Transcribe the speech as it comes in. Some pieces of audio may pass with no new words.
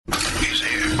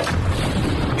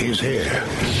here.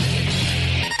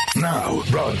 Now,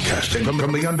 broadcasting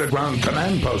from the underground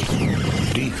command post,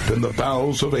 deep in the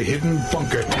bowels of a hidden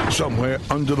bunker, somewhere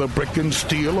under the brick and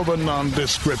steel of a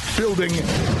nondescript building,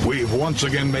 we've once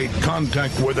again made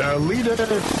contact with our leader,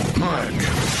 Mark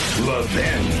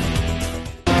Levin.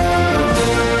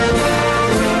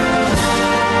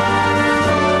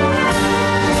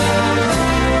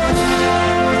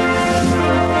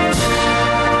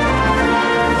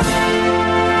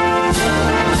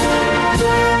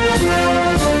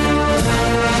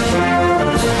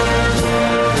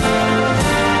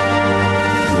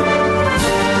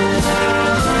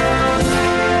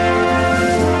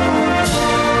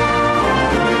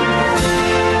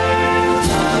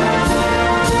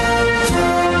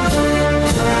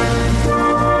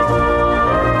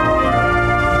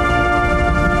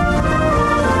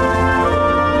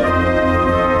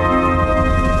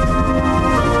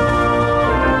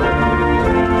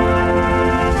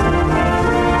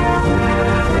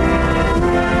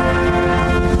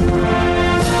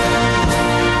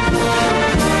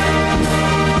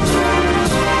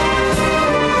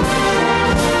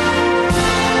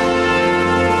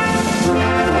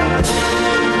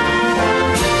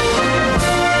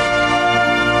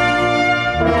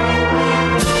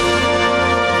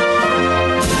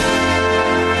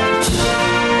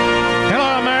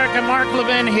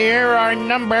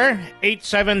 Number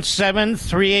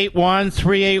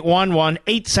 877-381-3811,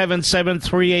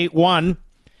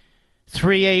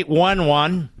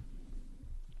 877-381-3811.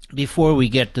 Before we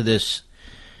get to this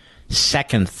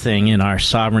second thing in our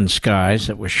sovereign skies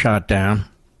that was shot down,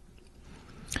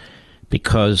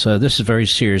 because this is a very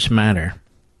serious matter.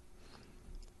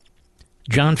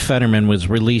 John Fetterman was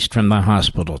released from the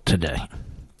hospital today.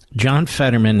 John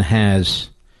Fetterman has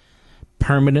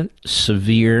permanent,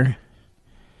 severe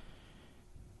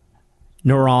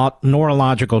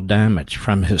neurological damage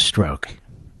from his stroke.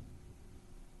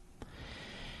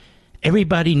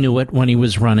 Everybody knew it when he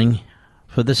was running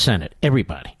for the Senate.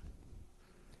 Everybody.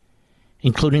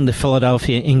 Including the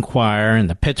Philadelphia Inquirer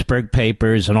and the Pittsburgh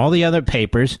papers and all the other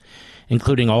papers,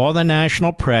 including all the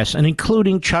national press, and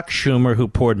including Chuck Schumer, who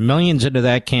poured millions into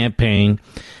that campaign,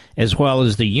 as well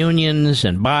as the unions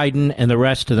and Biden and the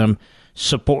rest of them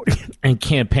supporting and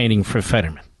campaigning for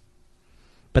Fetterman.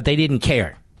 But they didn't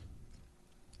care.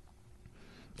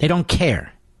 They don't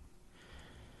care.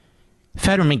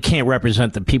 Fetterman can't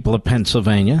represent the people of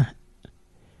Pennsylvania.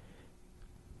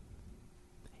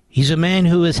 He's a man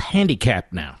who is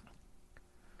handicapped now.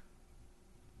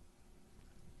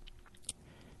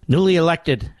 Newly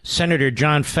elected Senator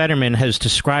John Fetterman has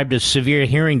described his severe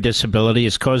hearing disability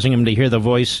as causing him to hear the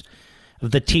voice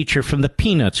of the teacher from the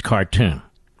Peanuts cartoon.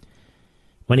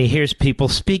 When he hears people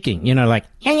speaking, like,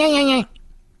 yeah, yeah, yeah, yeah.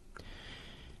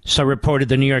 So reported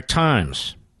the New York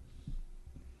Times.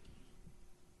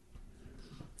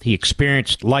 He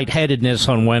experienced lightheadedness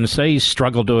on Wednesday. He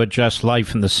struggled to adjust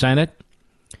life in the Senate,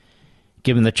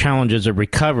 given the challenges of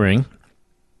recovering,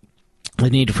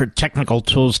 the need for technical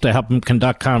tools to help him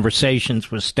conduct conversations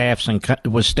with staff and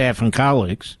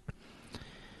colleagues.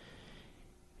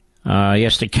 He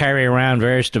has to carry around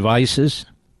various devices,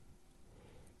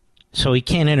 so he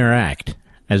can't interact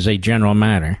as a general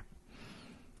matter.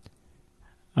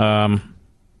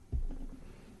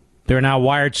 There are now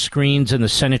wired screens in the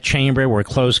Senate chamber where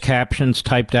closed captions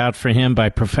typed out for him by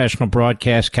professional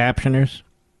broadcast captioners.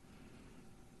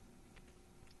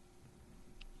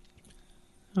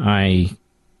 I'm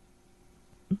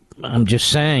just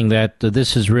saying that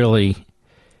this is really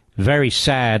very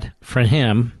sad for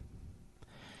him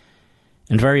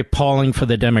and very appalling for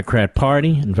the Democrat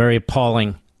Party and very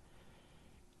appalling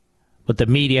what the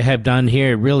media have done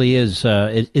here. It really is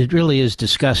it really is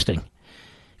disgusting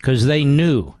because they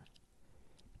knew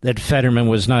that Fetterman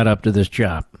was not up to this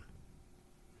job.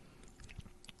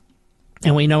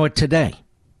 And we know it today.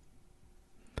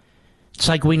 It's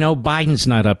like we know Biden's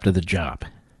not up to the job.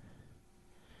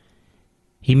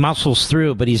 He muscles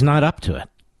through, but he's not up to it.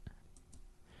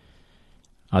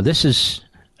 This is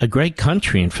a great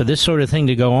country, and for this sort of thing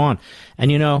to go on.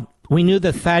 And, we knew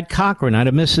that Thad Cochran out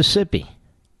of Mississippi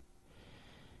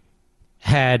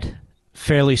had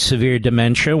fairly severe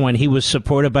dementia when he was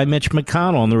supported by Mitch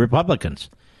McConnell and the Republicans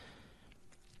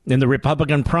in the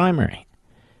Republican primary.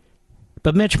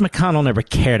 But Mitch McConnell never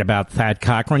cared about Thad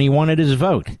Cochran. He wanted his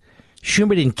vote.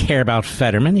 Schumer didn't care about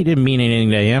Fetterman. He didn't mean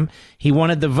anything to him. He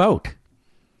wanted the vote.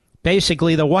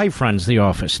 Basically, the wife runs the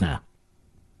office now.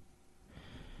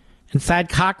 And Thad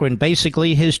Cochran,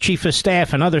 basically his chief of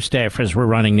staff and other staffers were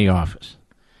running the office.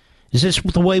 Is this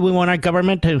the way we want our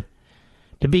government to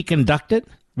be conducted?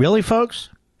 Really, folks?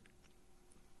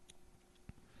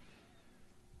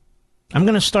 I'm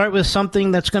going to start with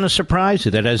something that's going to surprise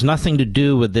you that has nothing to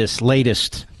do with this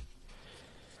latest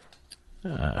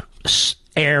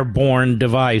airborne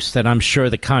device that I'm sure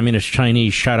the communist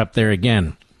Chinese shot up there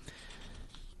again.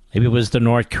 Maybe it was the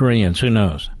North Koreans, who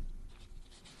knows?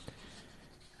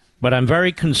 But I'm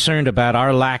very concerned about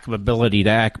our lack of ability to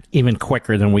act even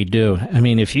quicker than we do. I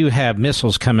mean, if you have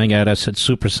missiles coming at us at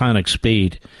supersonic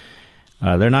speed,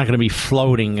 they're not going to be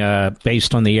floating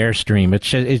based on the airstream.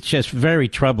 It's just very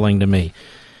troubling to me.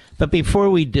 But before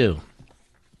we do,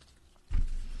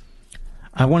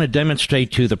 I want to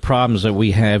demonstrate to you the problems that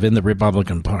we have in the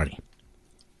Republican Party.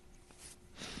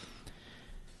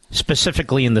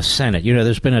 Specifically in the Senate. You know,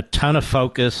 there's been a ton of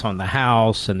focus on the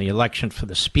House and the election for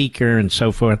the Speaker and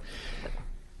so forth.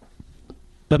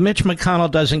 But Mitch McConnell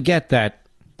doesn't get that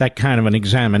kind of an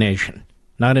examination.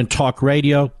 Not in talk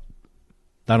radio,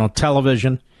 not on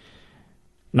television,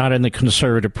 not in the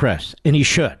conservative press. And he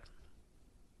should.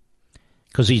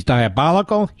 Because he's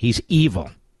diabolical, he's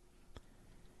evil.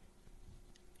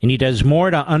 And he does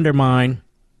more to undermine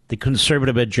the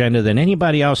conservative agenda than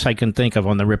anybody else I can think of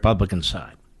on the Republican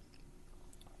side.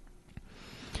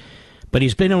 But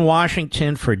he's been in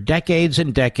Washington for decades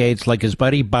and decades, like his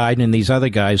buddy Biden and these other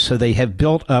guys, so they have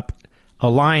built up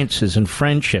alliances and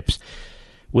friendships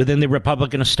within the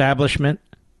Republican establishment,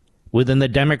 within the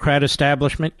Democrat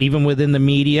establishment, even within the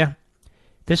media.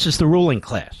 This is the ruling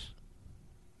class.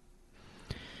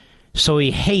 So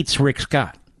he hates Rick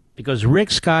Scott, because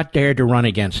Rick Scott dared to run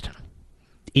against him.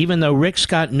 Even though Rick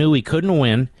Scott knew he couldn't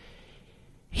win,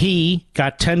 he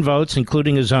got 10 votes,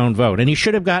 including his own vote. And he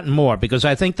should have gotten more, because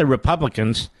I think the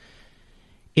Republicans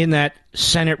in that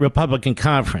Senate Republican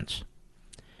conference,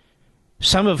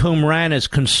 some of whom ran as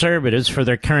conservatives for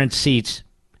their current seats,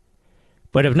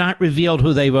 but have not revealed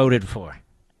who they voted for.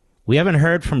 We haven't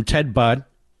heard from Ted Budd.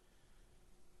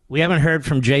 We haven't heard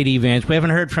from J.D. Vance. We haven't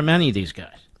heard from any of these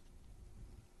guys.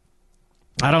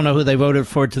 I don't know who they voted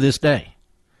for to this day.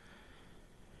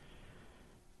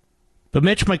 But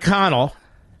Mitch McConnell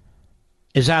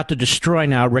is out to destroy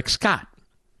now Rick Scott.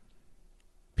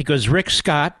 Because Rick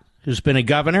Scott, who's been a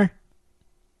governor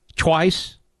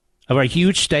twice of a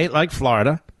huge state like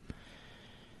Florida,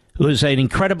 who is an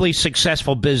incredibly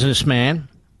successful businessman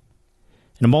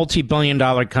in a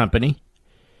multi-billion-dollar company,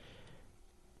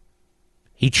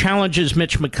 he challenges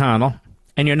Mitch McConnell,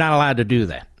 and you're not allowed to do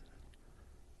that.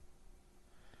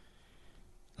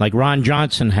 Like Ron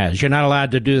Johnson has. You're not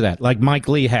allowed to do that. Like Mike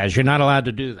Lee has. You're not allowed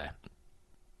to do that.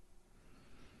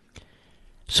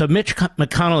 So Mitch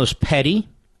McConnell is petty.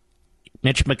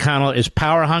 Mitch McConnell is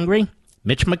power hungry.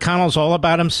 Mitch McConnell's all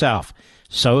about himself.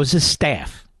 So is his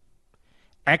staff.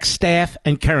 Ex-staff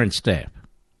and current staff.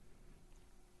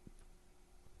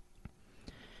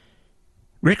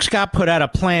 Rick Scott put out a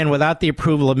plan without the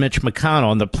approval of Mitch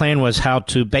McConnell, and the plan was how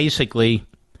to basically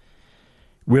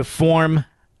reform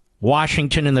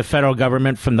Washington and the federal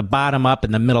government from the bottom up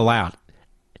and the middle out,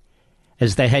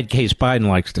 as the head case Biden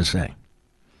likes to say.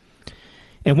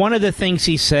 And one of the things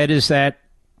he said is that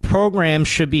programs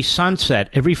should be sunset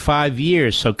every 5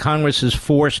 years, so Congress is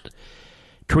forced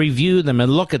to review them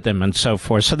and look at them and so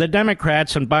forth. So the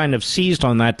Democrats and Biden have seized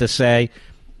on that to say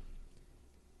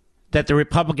that the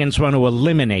Republicans want to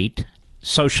eliminate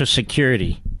Social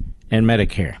Security and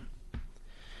Medicare.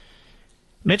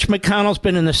 Mitch McConnell's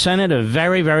been in the Senate a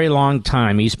very, very long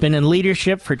time. He's been in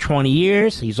leadership for 20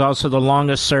 years. He's also the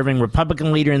longest-serving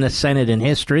Republican leader in the Senate in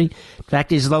history. In fact,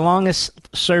 he's the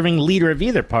longest-serving leader of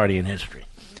either party in history.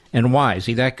 And why? Is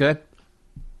he that good?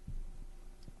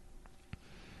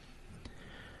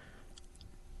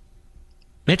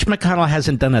 Mitch McConnell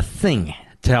hasn't done a thing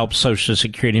to help Social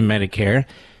Security and Medicare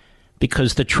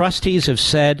because the trustees have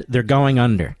said they're going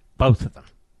under, both of them.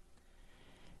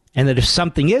 And that if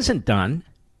something isn't done,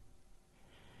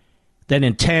 then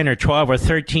in 10 or 12 or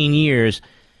 13 years,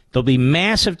 there'll be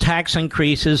massive tax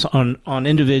increases on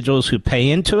individuals who pay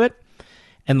into it,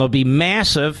 and there'll be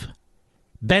massive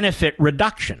benefit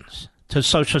reductions to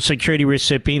Social Security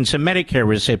recipients and Medicare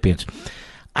recipients.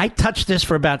 I touched this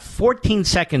for about 14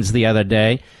 seconds the other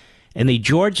day, and the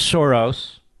George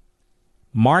Soros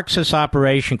Marxist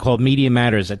operation called Media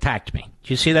Matters attacked me. Did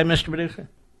you see that, Mr. Producer?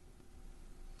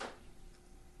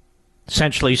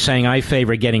 Essentially saying I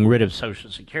favor getting rid of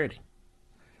Social Security.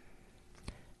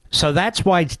 So that's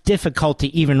why it's difficult to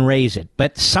even raise it.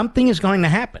 But something is going to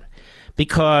happen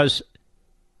because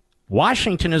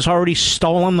Washington has already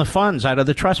stolen the funds out of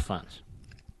the trust funds.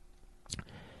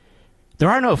 There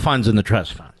are no funds in the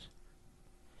trust funds.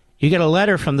 You get a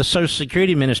letter from the Social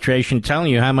Security Administration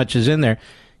telling you how much is in there.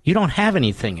 You don't have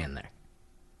anything in there.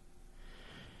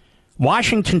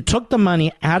 Washington took the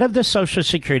money out of the Social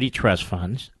Security trust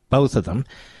funds, both of them,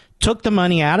 took the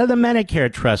money out of the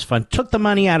Medicare trust fund, took the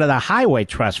money out of the highway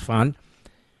trust fund.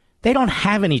 They don't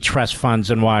have any trust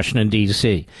funds in Washington,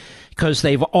 D.C., because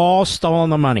they've all stolen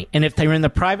the money. And if they were in the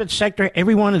private sector,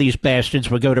 every one of these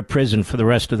bastards would go to prison for the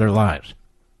rest of their lives.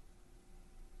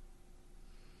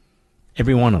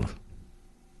 Every one of them.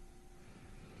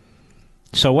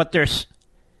 So what their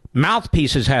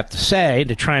mouthpieces have to say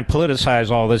to try and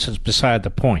politicize all this is beside the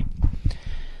point.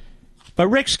 But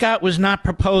Rick Scott was not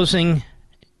proposing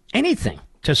anything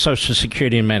to Social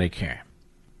Security and Medicare.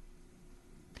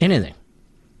 Anything.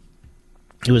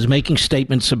 He was making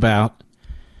statements about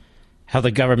how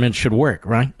the government should work,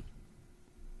 right?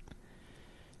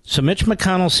 So Mitch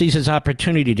McConnell sees his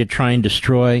opportunity to try and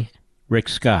destroy Rick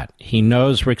Scott. He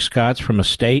knows Rick Scott's from a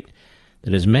state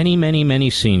that has many, many, many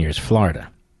seniors, Florida.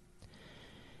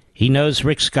 He knows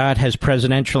Rick Scott has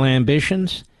presidential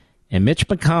ambitions, and Mitch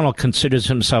McConnell considers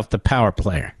himself the power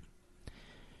player.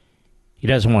 He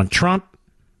doesn't want Trump.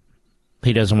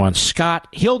 He doesn't want Scott.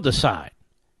 He'll decide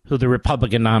who the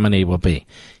Republican nominee will be.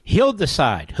 He'll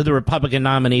decide who the Republican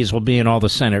nominees will be in all the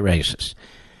Senate races.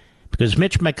 Because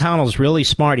Mitch McConnell's really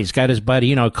smart. He's got his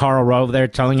buddy, Karl Rove there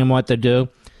telling him what to do.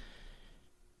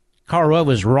 Karl Rove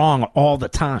was wrong all the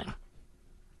time.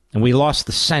 And we lost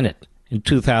the Senate in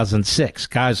 2006.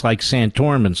 Guys like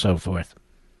Santorum and so forth.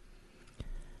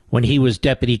 When he was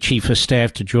deputy chief of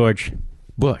staff to George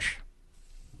Bush.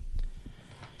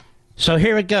 So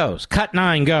here it goes. Cut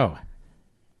 9, go.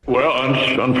 Well,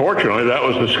 unfortunately, that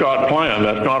was the Scott plan.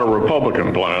 That's not a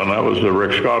Republican plan. That was the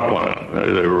Rick Scott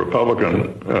plan. The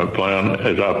Republican plan,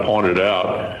 as I pointed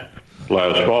out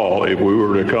last fall, if we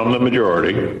were to become the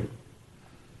majority,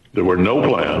 there were no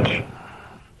plans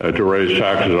to raise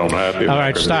taxes on happy. All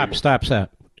right, stop.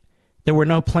 There were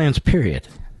no plans, period.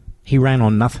 He ran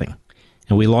on nothing,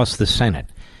 and we lost the Senate.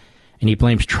 And he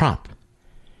blames Trump,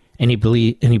 and he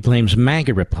blames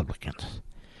MAGA Republicans.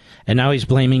 And now he's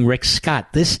blaming Rick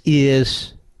Scott. This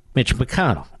is Mitch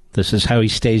McConnell. This is how he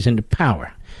stays into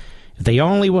power. If they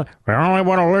only want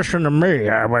to listen to me,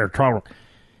 I better tell them.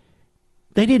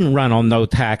 They didn't run on no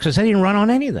taxes. They didn't run on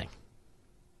anything.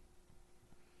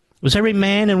 It was every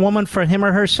man and woman for him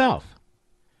or herself.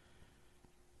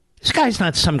 This guy's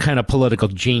not some kind of political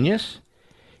genius.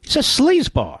 He's a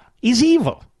sleazeball. He's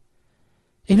evil.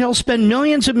 And he'll spend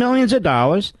millions and millions of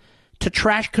dollars to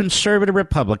trash conservative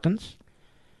Republicans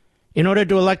in order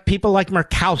to elect people like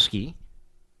Murkowski,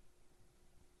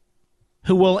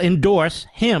 who will endorse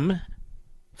him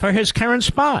for his current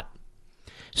spot.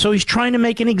 So he's trying to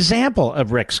make an example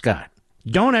of Rick Scott.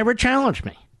 Don't ever challenge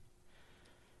me.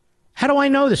 How do I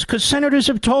know this? Because senators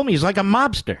have told me he's like a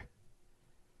mobster.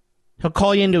 He'll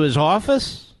call you into his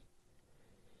office.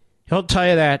 He'll tell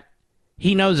you that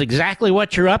he knows exactly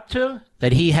what you're up to,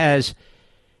 that he has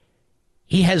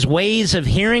ways of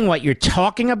hearing what you're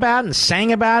talking about and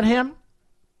saying about him.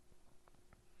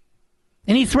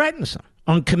 And he threatens them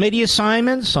on committee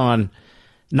assignments, on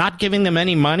not giving them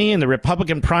any money in the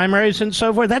Republican primaries and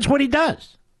so forth. That's what he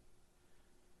does.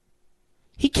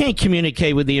 He can't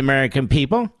communicate with the American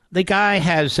people. The guy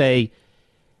has an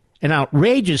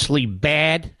outrageously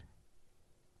bad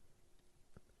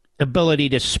ability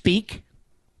to speak.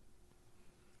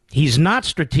 He's not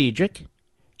strategic.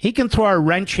 He can throw a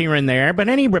wrench here and there, but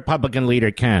any Republican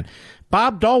leader can.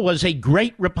 Bob Dole was a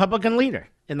great Republican leader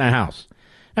in the House.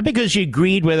 Not because he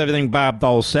agreed with everything Bob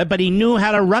Dole said, but he knew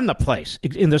how to run the place,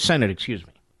 in the Senate, excuse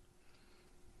me.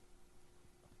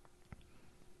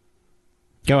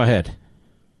 Go ahead.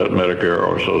 Medicare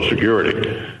or Social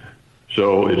Security.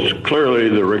 So it's clearly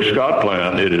the Rick Scott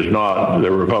plan. It is not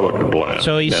the Republican plan.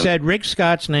 So he said Rick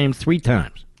Scott's name 3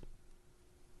 times.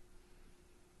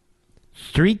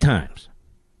 3 times.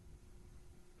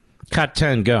 Cut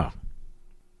 10, go.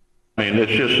 I mean,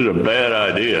 it's just a bad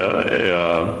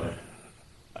idea.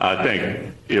 I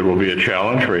think it will be a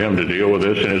challenge for him to deal with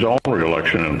this in his own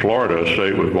reelection in Florida, a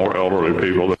state with more elderly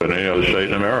people than any other state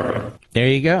in America. There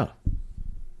you go.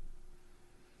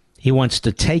 He wants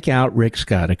to take out Rick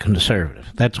Scott, a conservative.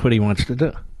 That's what he wants to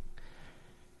do.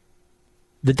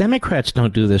 The Democrats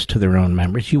don't do this to their own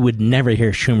members. You would never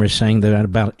hear Schumer saying that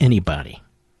about anybody.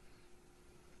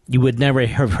 You would never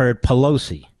have heard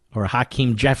Pelosi or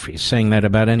Hakeem Jeffries saying that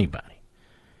about anybody.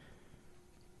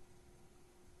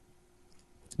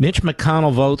 Mitch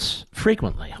McConnell votes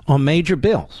frequently on major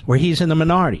bills where he's in the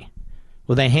minority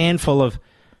with a handful of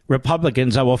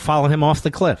Republicans that will follow him off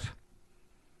the cliff.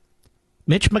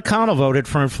 Mitch McConnell voted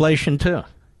for inflation, too.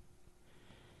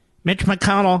 Mitch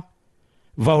McConnell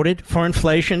voted for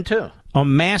inflation, too,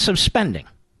 on massive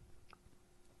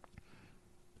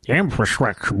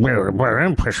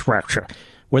Infrastructure.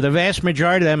 where the vast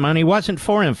majority of that money wasn't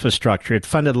for infrastructure. It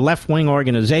funded left-wing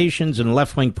organizations and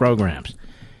left-wing programs.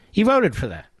 He voted for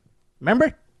that.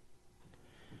 Remember?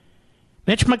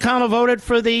 Mitch McConnell voted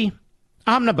for the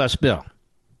omnibus bill.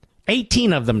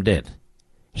 18 of them did.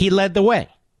 He led the way.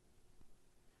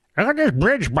 Look at this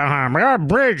bridge behind me. Our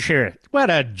bridge here. What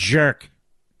a jerk.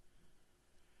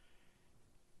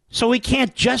 So we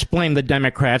can't just blame the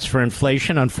Democrats for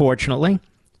inflation, unfortunately.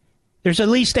 There's at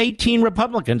least 18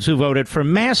 Republicans who voted for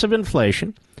massive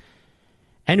inflation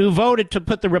and who voted to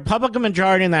put the Republican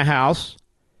majority in the House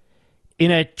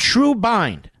in a true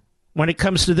bind when it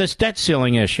comes to this debt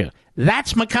ceiling issue.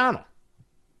 That's McConnell.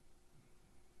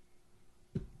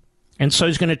 And so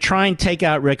he's going to try and take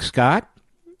out Rick Scott.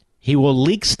 He will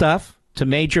leak stuff to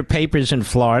major papers in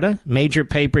Florida, major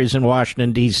papers in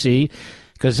Washington, D.C.,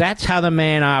 because that's how the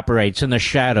man operates in the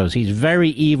shadows. He's very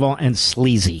evil and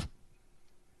sleazy.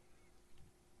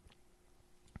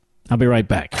 I'll be right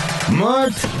back.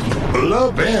 Mark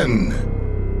Levin.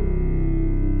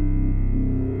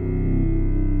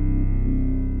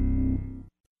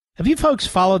 Have you folks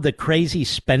followed the crazy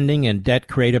spending and debt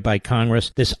created by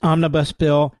Congress? This omnibus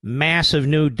bill, massive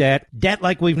new debt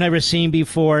like we've never seen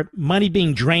before, money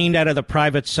being drained out of the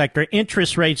private sector,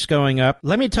 interest rates going up.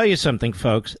 Let me tell you something,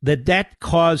 folks. The debt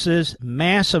causes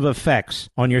massive effects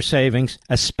on your savings,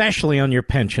 especially on your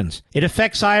pensions. It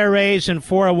affects IRAs and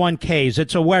 401ks.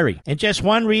 It's a worry. And just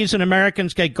one reason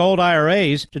Americans get gold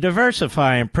IRAs: to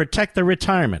diversify and protect their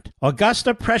retirement.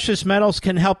 Augusta Precious Metals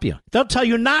can help you. They'll tell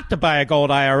you not to buy a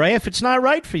gold IRA if it's not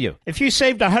right for you. If you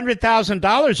saved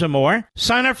 $100,000 or more,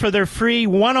 sign up for their free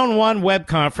one-on-one web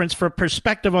conference for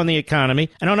perspective on the economy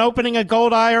and on opening a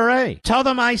gold IRA. Tell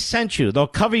them I sent you. They'll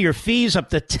cover your fees up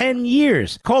to 10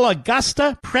 years. Call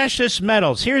Augusta Precious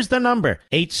Metals. Here's the number: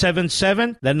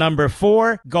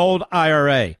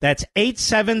 877-4-GOLD-IRA. That's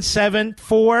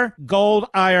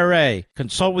 877-4-GOLD-IRA.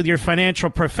 Consult with your financial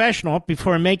professional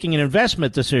before making an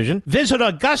investment decision. Visit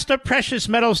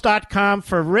AugustaPreciousMetals.com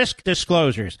for risk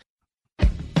disclosures.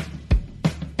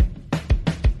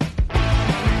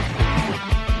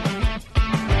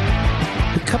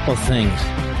 A couple things.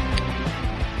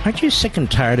 Aren't you sick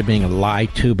and tired of being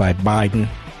lied to by Biden,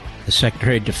 the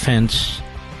Secretary of Defense,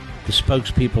 the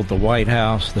spokespeople at the White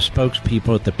House, the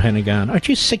spokespeople at the Pentagon? Aren't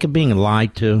you sick of being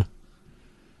lied to?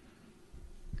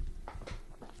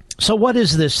 So what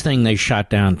is this thing they shot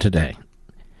down today?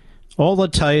 All they'll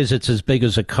tell you is it's as big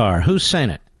as a car. Who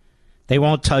sent it? They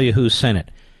won't tell you who sent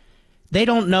it. They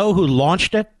don't know who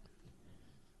launched it?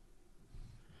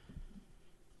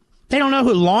 They don't know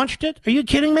who launched it? Are you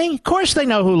kidding me? Of course they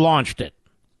know who launched it.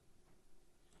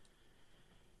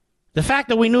 The fact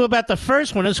that we knew about the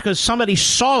first one is because somebody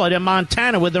saw it in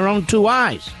Montana with their own two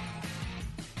eyes.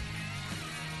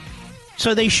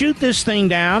 So they shoot this thing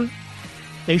down.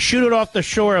 They shoot it off the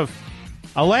shore of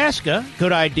Alaska.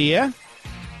 Good idea.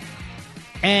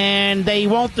 And they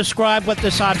won't describe what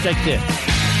this object is.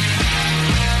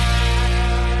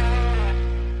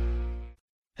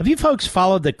 Have you folks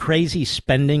followed the crazy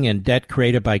spending and debt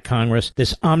created by Congress?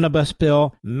 This omnibus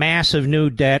bill, massive new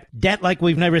debt like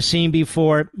we've never seen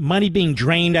before, money being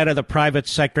drained out of the private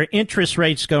sector, interest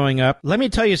rates going up. Let me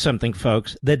tell you something,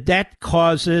 folks. The debt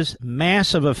causes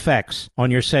massive effects on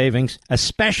your savings,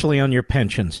 especially on your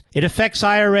pensions. It affects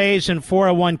IRAs and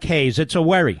 401ks. It's a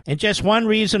worry. And just one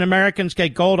reason Americans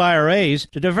get gold IRAs: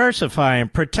 to diversify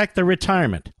and protect their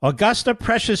retirement. Augusta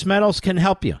Precious Metals can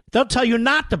help you. They'll tell you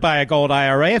not to buy a gold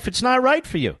IRA if it's not right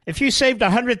for you. If you saved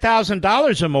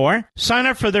 $100,000 or more, sign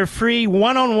up for their free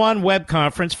one-on-one web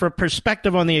conference for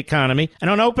perspective on the economy and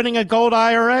on opening a gold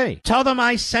IRA. Tell them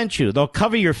I sent you. They'll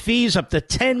cover your fees up to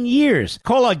 10 years.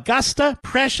 Call Augusta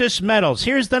Precious Metals.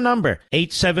 Here's the number: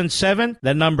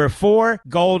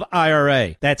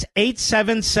 877-4-GOLD-IRA. That's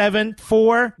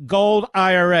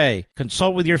 877-4-GOLD-IRA.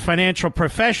 Consult with your financial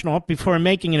professional before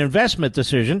making an investment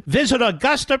decision. Visit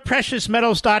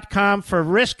AugustaPreciousMetals.com for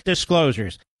risk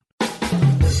disclosures.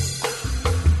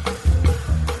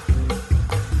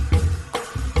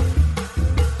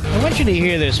 I want you to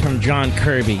hear this from John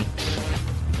Kirby,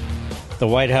 the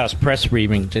White House press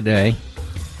briefing today.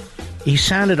 He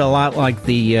sounded a lot like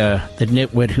the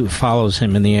nitwit who follows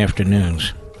him in the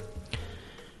afternoons.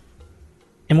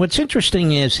 And what's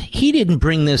interesting is he didn't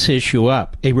bring this issue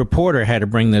up. A reporter had to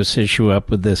bring this issue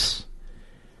up with this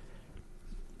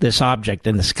object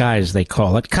in the sky, as they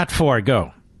call it. Cut 4,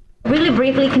 go. Really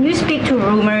briefly, can you speak to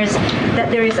rumors that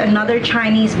there is another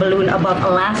Chinese balloon above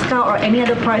Alaska or any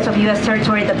other parts of U.S.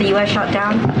 territory that the U.S. shot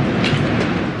down?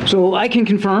 So I can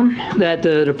confirm that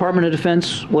the Department of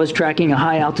Defense was tracking a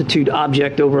high-altitude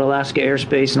object over Alaska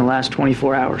airspace in the last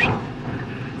 24 hours.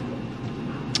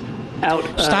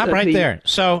 out. Stop right there.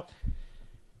 So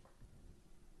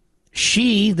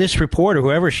this reporter,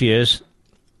 whoever she is,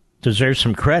 deserves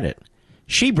some credit.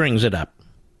 She brings it up.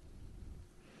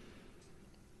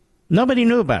 Nobody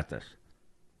knew about this.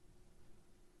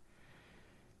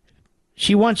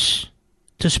 She wants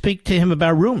to speak to him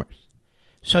about rumors.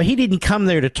 So he didn't come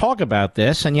there to talk about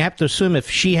this, and you have to assume if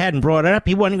she hadn't brought it up,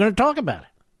 he wasn't going to talk about it.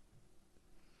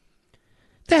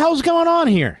 The hell's going on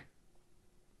here?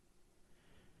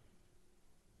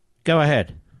 Go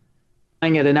ahead.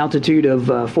 Flying at an altitude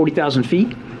of 40,000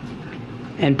 feet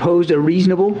and posed a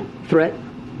reasonable threat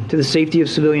to the safety of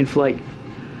civilian flight.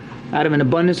 Out of an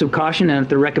abundance of caution and at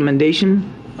the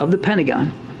recommendation of the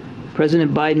Pentagon,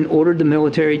 President Biden ordered the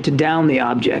military to down the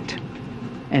object.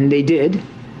 And they did.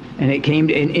 And it came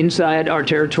inside our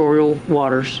territorial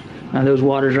waters. Now, those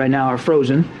waters right now are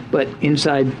frozen, but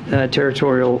inside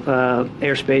territorial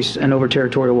airspace and over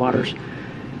territorial waters.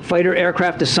 Fighter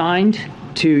aircraft assigned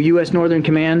to U.S. Northern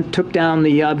Command took down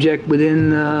the object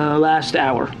within the last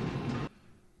hour.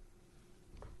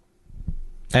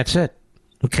 That's it.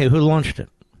 Okay, who launched it?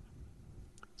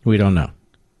 We don't know.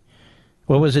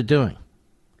 What was it doing?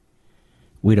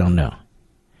 We don't know.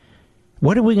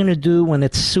 What are we going to do when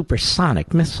it's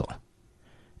supersonic missile,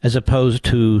 as opposed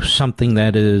to something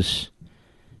that is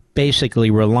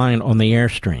basically reliant on the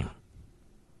airstream?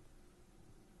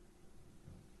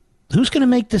 Who's going to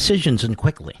make decisions and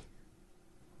quickly?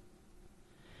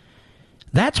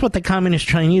 That's what the Communist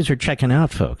Chinese are checking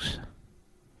out, folks.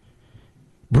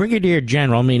 Brigadier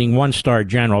General, meaning one-star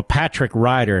general, Patrick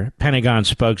Ryder, Pentagon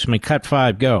spokesman, cut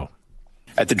 5, go.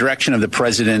 At the direction of the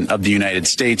President of the United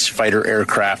States, fighter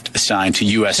aircraft assigned to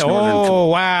U.S. Northern... Oh,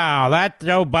 wow. That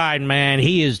Joe Biden, man,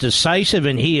 he is decisive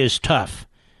and he is tough.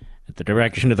 At the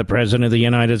direction of the President of the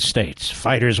United States,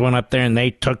 fighters went up there and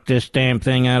they took this damn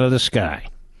thing out of the sky.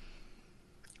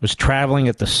 It was traveling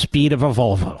at the speed of a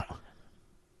Volvo.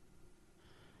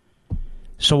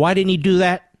 So why didn't he do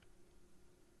that?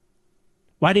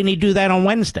 Why didn't he do that on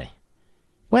Wednesday?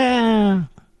 Well,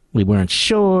 we weren't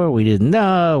sure. We didn't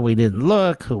know. We didn't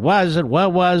look. Who was it?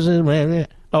 What was it?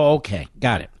 Oh, okay.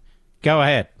 Got it. Go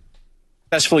ahead.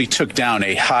 Successfully took down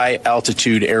a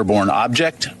high-altitude airborne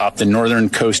object off the northern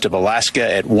coast of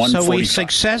Alaska at 1:45. So we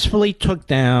successfully took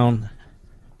down,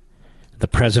 the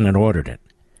president ordered it,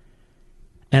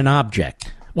 an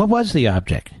object. What was the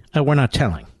object? We're not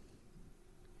telling.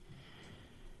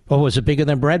 Oh, was it bigger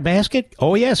than a breadbasket?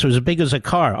 Oh, yes, it was as big as a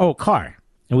car. Oh, a car.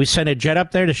 And we sent a jet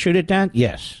up there to shoot it down?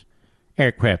 Yes.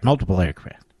 Aircraft, multiple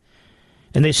aircraft.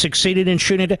 And they succeeded in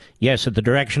shooting it? Yes, at the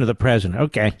direction of the president.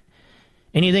 Okay.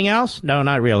 Anything else? No,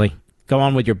 not really. Go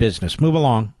on with your business. Move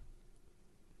along.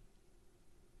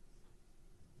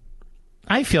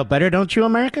 I feel better, don't you,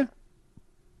 America?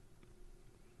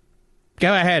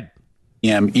 Go ahead.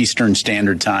 p.m. Eastern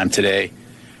Standard Time today,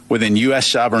 within U.S.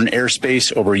 sovereign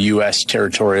airspace over U.S.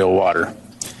 territorial water.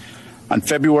 On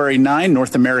February 9,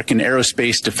 North American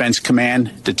Aerospace Defense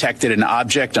Command detected an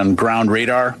object on ground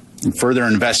radar and further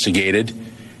investigated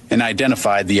and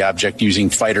identified the object using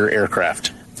fighter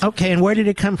aircraft. Okay, and where did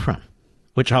it come from?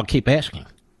 Which I'll keep asking.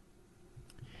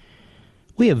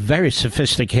 We have very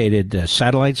sophisticated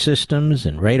satellite systems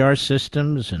and radar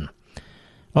systems and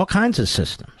all kinds of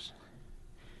systems.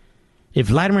 If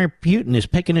Vladimir Putin is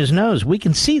picking his nose, we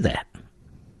can see that.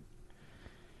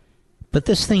 But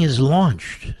this thing is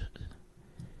launched.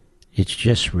 It's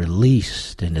just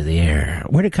released into the air.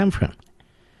 Where'd it come from?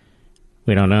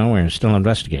 We don't know. We're still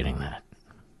investigating that.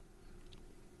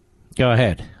 Go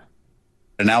ahead.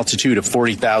 An altitude of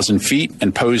 40,000 feet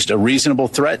and posed a reasonable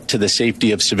threat to the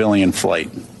safety of civilian flight.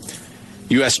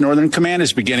 U.S. Northern Command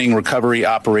is beginning recovery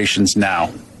operations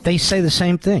now. They say the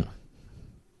same thing.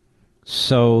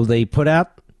 So they put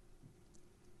out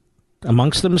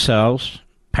amongst themselves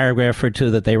paragraph or two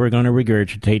that they were going to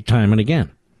regurgitate time and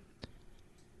again.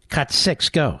 Cut 6,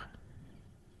 go.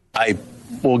 I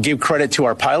will give credit to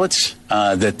our pilots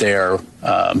that they are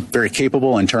very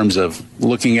capable in terms of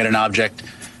looking at an object,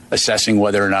 assessing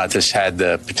whether or not this had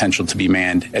the potential to be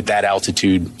manned at that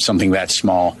altitude, something that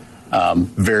small.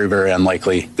 Very, very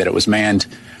unlikely that it was manned.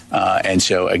 And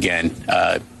so, again,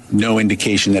 no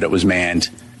indication that it was manned.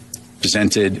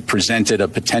 Presented a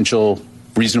potential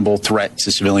reasonable threat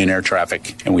to civilian air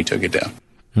traffic, and we took it down.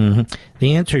 Mm-hmm.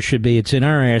 The answer should be it's in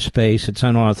our airspace, it's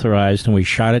unauthorized, and we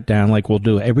shot it down like we'll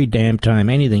do every damn time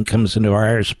anything comes into our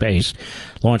airspace,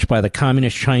 launched by the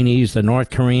Communist Chinese, the North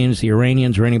Koreans, the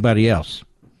Iranians, or anybody else.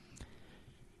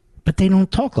 But they don't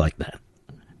talk like that.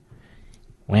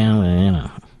 Well, you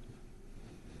know.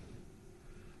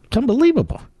 It's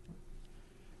unbelievable.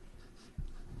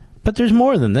 But there's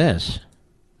more than this.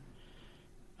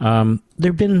 There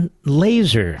have been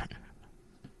laser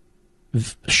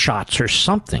shots or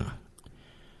something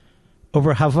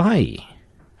over Hawaii.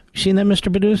 You seen that,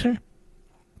 Mr. Producer?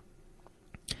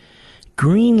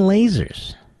 Green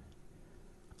lasers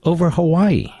over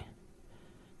Hawaii.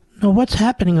 Now, what's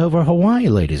happening over Hawaii,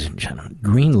 ladies and gentlemen?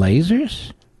 Green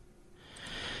lasers?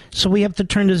 So we have to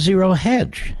turn to Zero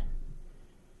Hedge.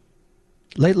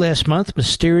 Late last month,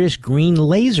 mysterious green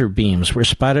laser beams were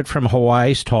spotted from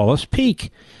Hawaii's tallest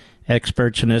peak.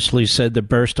 Experts initially said the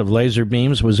burst of laser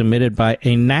beams was emitted by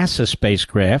a NASA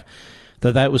spacecraft,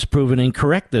 though that was proven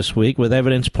incorrect this week, with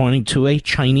evidence pointing to a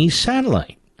Chinese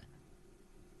satellite.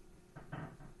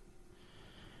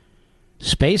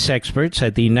 Space experts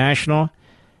at the National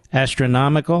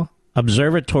Astronomical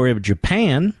Observatory of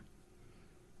Japan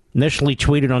initially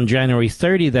tweeted on January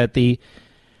 30 that the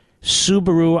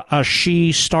Subaru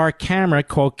Ashi star camera,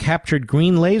 quote, captured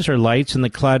green laser lights in the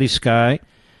cloudy sky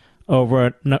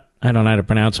over, no, I don't know how to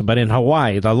pronounce it, but in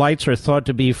Hawaii. The lights are thought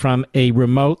to be from a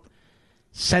remote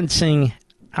sensing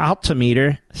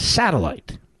altimeter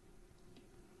satellite.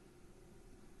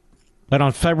 But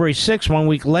on February 6, 1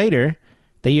 week later,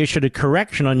 they issued a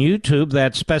correction on YouTube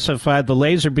that specified the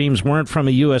laser beams weren't from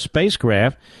a U.S.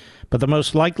 spacecraft, but the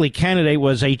most likely candidate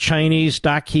was a Chinese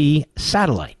Daqi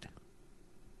satellite.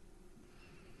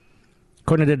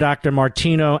 According to Dr.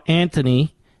 Martino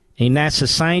Anthony, a NASA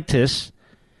scientist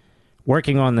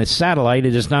working on the satellite,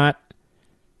 it is not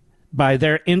by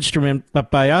their instrument but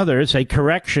by others. A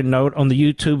correction note on the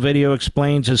YouTube video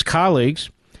explains his colleagues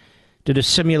did a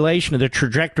simulation of the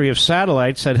trajectory of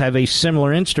satellites that have a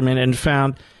similar instrument and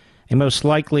found a most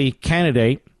likely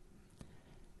candidate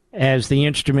as the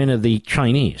instrument of the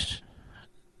Chinese,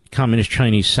 Communist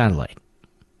Chinese satellite.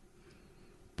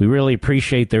 We really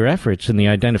appreciate their efforts in the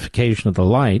identification of the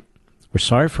light. We're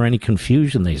sorry for any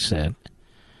confusion, they said.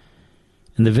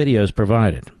 And the video is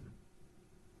provided.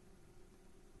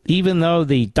 Even though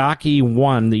the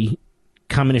Daqi-1, the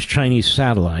Communist Chinese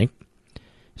satellite,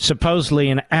 supposedly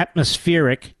an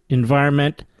atmospheric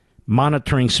environment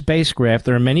monitoring spacecraft,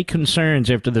 there are many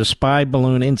concerns after the spy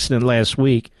balloon incident last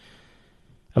week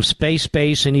of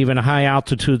space-based and even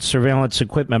high-altitude surveillance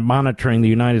equipment monitoring the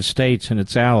United States and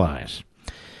its allies.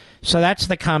 So that's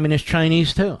the Communist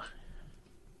Chinese, too.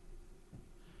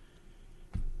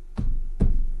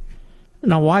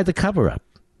 Now, why the cover-up?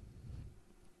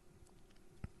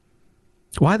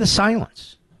 Why the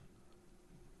silence?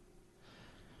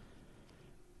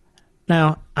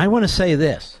 Now, I want to say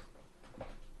this.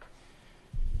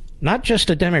 Not just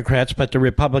the Democrats, but the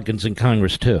Republicans in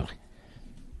Congress, too.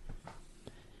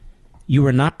 You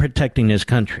are not protecting this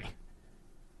country.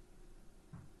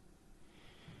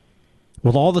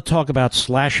 With all the talk about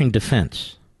slashing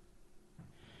defense,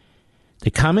 the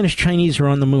Communist Chinese are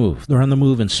on the move. They're on the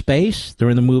move in space.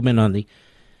 They're in the movement on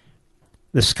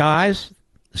the skies,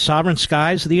 the sovereign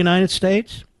skies of the United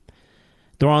States.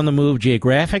 They're on the move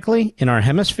geographically in our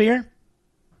hemisphere,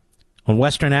 on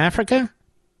Western Africa,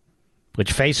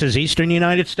 which faces eastern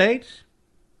United States.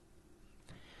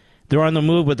 They're on the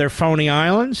move with their phony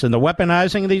islands and the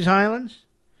weaponizing of these islands.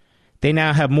 They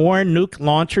now have more nuke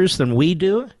launchers than we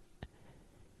do.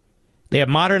 They have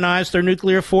modernized their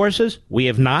nuclear forces. We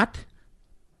have not.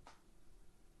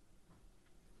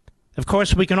 Of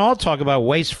course, we can all talk about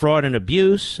waste, fraud, and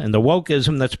abuse and the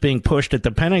wokeism that's being pushed at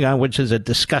the Pentagon, which is a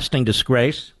disgusting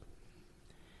disgrace.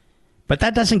 But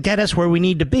that doesn't get us where we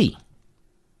need to be.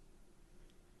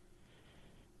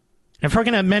 If we're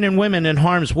going to have men and women in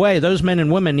harm's way, those men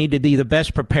and women need to be the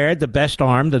best prepared, the best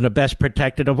armed, and the best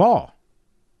protected of all.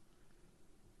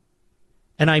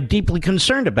 And I'm deeply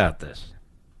concerned about this.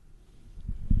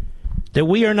 That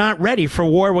we are not ready for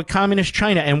war with Communist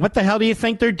China. And what the hell do you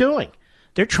think they're doing?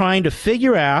 They're trying to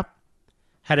figure out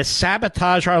how to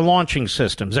sabotage our launching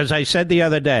systems, as I said the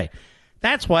other day.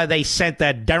 That's why they sent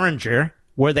that Derringer,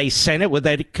 where they sent it with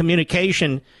that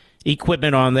communication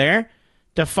equipment on there,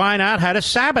 to find out how to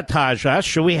sabotage us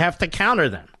should we have to counter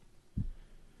them.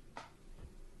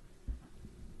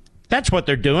 That's what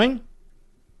they're doing.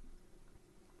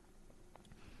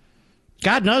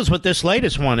 God knows what this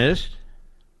latest one is.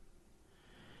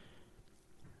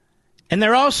 And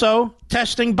they're also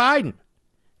testing Biden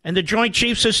and the Joint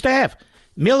Chiefs of Staff.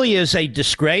 Milley is a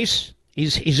disgrace.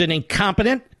 He's an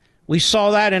incompetent. We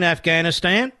saw that in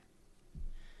Afghanistan.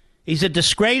 He's a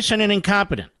disgrace and an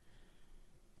incompetent.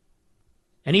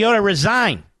 And he ought to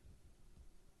resign.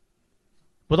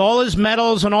 With all his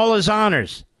medals and all his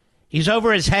honors, he's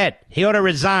over his head. He ought to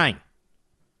resign.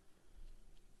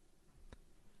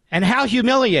 And how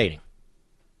humiliating.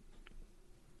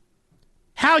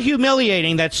 How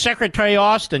humiliating that Secretary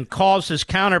Austin calls his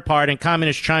counterpart in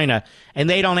Communist China and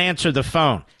they don't answer the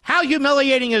phone. How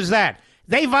humiliating is that?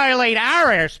 They violate our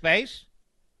airspace,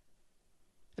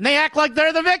 and they act like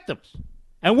they're the victims.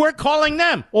 And we're calling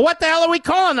them. Well, what the hell are we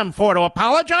calling them for? To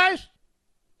apologize?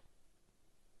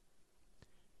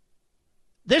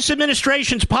 This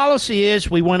administration's policy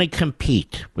is we want to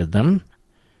compete with them.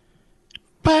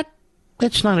 But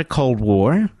it's not a Cold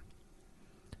War.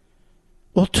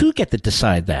 Well, two get to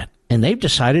decide that. And they've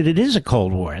decided it is a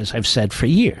Cold War, as I've said for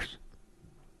years.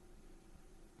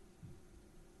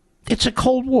 It's a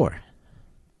Cold War.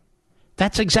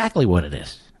 That's exactly what it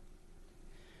is.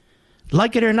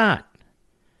 Like it or not.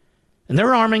 And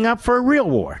they're arming up for a real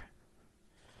war.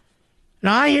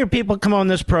 Now, I hear people come on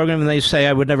this program and they say,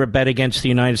 I would never bet against the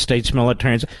United States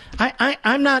military.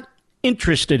 I'm not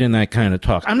interested in that kind of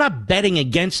talk. I'm not betting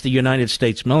against the United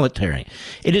States military.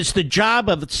 It is the job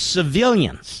of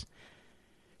civilians,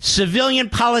 civilian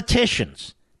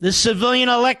politicians, the civilian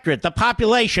electorate, the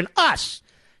population, us,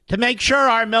 to make sure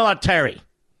our military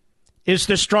is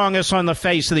the strongest on the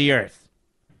face of the earth.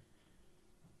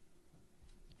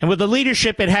 And with the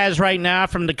leadership it has right now,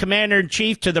 from the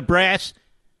commander-in-chief to the brass,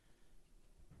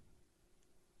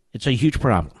 it's a huge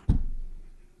problem.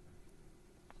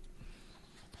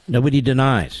 Nobody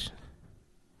denies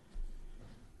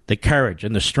the courage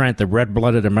and the strength of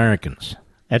red-blooded Americans.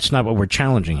 That's not what we're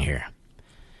challenging here.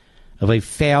 Of a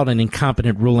failed and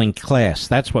incompetent ruling class.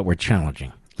 That's what we're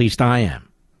challenging. At least I am.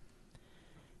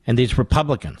 And these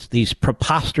Republicans, these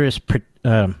preposterous...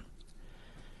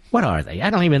 what are they? I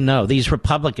don't even know. These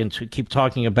Republicans who keep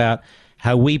talking about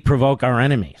how we provoke our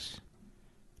enemies.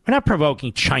 We're not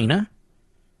provoking China.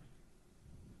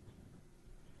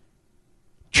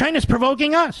 China's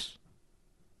provoking us.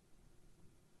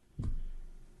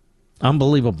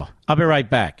 Unbelievable. I'll be right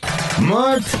back.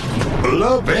 Mark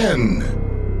Levin.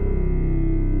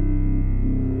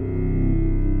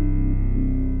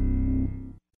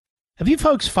 Have you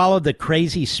folks followed the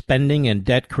crazy spending and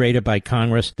debt created by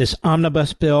Congress? This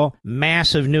omnibus bill,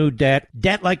 massive new debt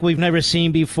like we've never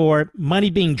seen before,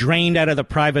 money being drained out of the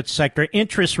private sector,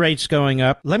 interest rates going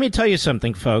up. Let me tell you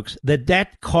something, folks. The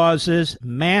debt causes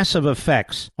massive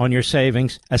effects on your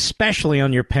savings, especially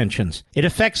on your pensions. It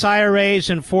affects IRAs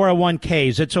and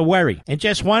 401ks. It's a worry. And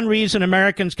just one reason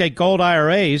Americans get gold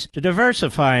IRAs: to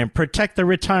diversify and protect their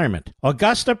retirement.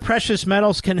 Augusta Precious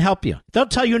Metals can help you. They'll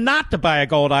tell you not to buy a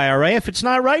gold IRA if it's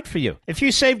not right for you. If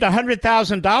you saved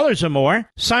 $100,000 or more,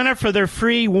 sign up for their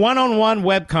free one-on-one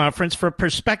web conference for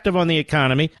perspective on the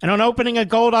economy and on opening a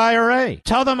gold IRA.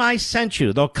 Tell them I sent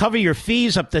you. They'll cover your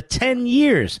fees up to 10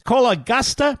 years. Call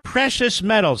Augusta Precious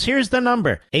Metals. Here's the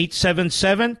number: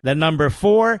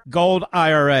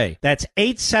 877-4-GOLD-IRA. That's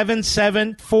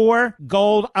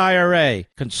 877-4-GOLD-IRA.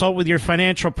 Consult with your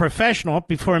financial professional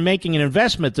before making an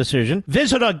investment decision.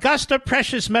 Visit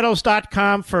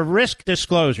AugustaPreciousMetals.com for risk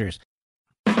disclosures.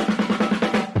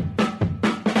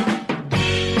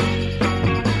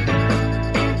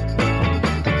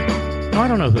 I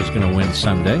don't know who's going to win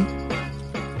Sunday.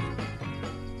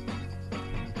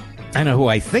 I know who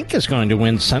I think is going to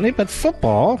win Sunday, but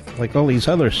football, like all these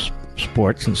other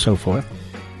sports and so forth,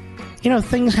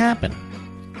 things happen.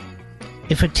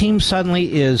 If a team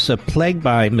suddenly is plagued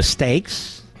by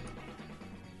mistakes,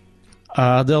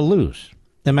 they'll lose,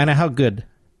 no matter how good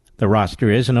the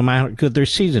roster is and no matter how good their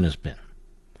season has been.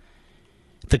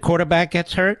 If the quarterback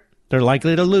gets hurt, they're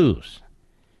likely to lose.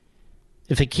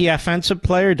 If a key offensive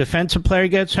player, defensive player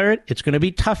gets hurt, it's going to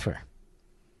be tougher.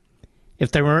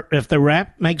 If the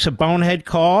rep makes a bonehead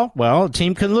call, well, a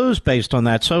team can lose based on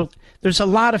that. So there's a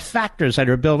lot of factors that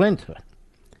are built into it.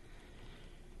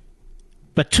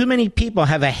 But too many people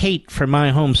have a hate for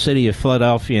my home city of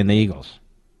Philadelphia and the Eagles.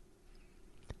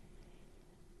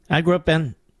 I grew up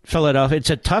in Philadelphia. It's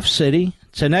a tough city.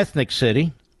 It's an ethnic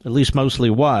city, at least mostly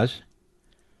was.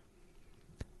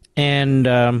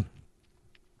 And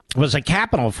was a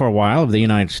capital for a while of the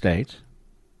United States.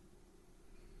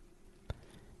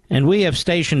 And we have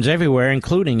stations everywhere,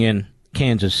 including in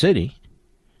Kansas City.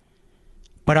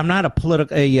 But I'm not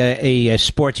a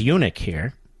sports eunuch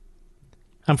here.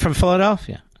 I'm from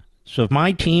Philadelphia. So if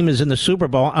my team is in the Super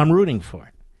Bowl, I'm rooting for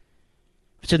it.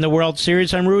 If it's in the World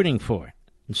Series, I'm rooting for it.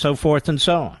 And so forth and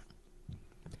so on.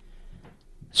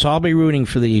 So I'll be rooting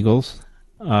for the Eagles.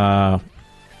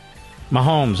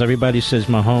 Mahomes, everybody says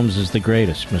Mahomes is the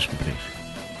greatest, Mr. Producer.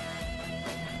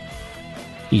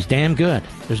 He's damn good.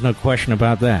 There's no question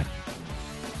about that.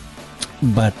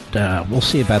 But we'll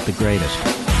see about the greatest.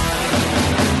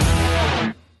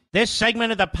 This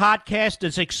segment of the podcast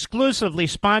is exclusively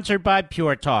sponsored by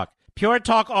Pure Talk. Pure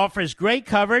Talk offers great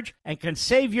coverage and can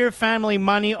save your family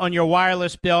money on your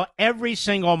wireless bill every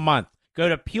single month. Go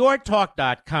to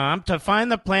puretalk.com to find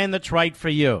the plan that's right for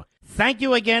you. Thank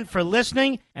you again for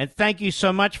listening, and thank you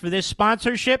so much for this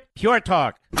sponsorship, Pure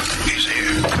Talk. He's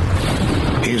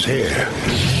here. He's here.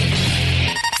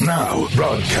 Now,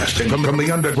 broadcasting from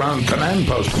the underground command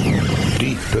post,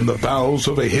 deep in the bowels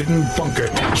of a hidden bunker,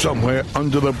 somewhere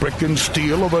under the brick and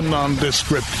steel of a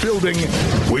nondescript building,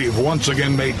 we've once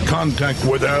again made contact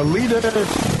with our leader,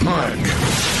 Mark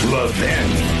Levin.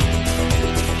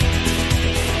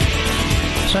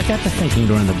 So I got to thinking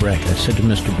during the break. I said to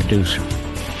Mr. Producer,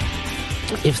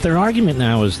 if their argument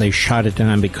now is they shot it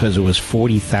down because it was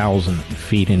 40,000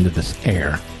 feet into this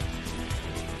air,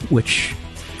 which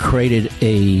created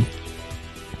a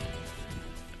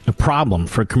problem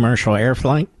for commercial air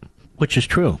flight, which is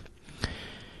true.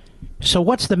 So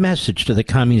what's the message to the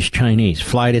communist Chinese?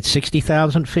 Fly it at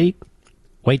 60,000 feet?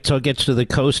 Wait till it gets to the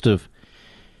coast of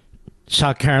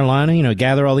South Carolina,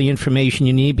 gather all the information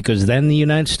you need, because then the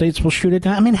United States will shoot it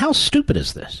down? I mean, how stupid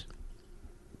is this?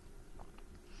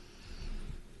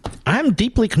 I'm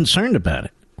deeply concerned about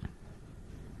it.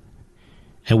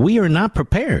 And we are not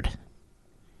prepared.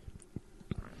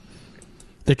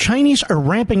 The Chinese are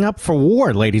ramping up for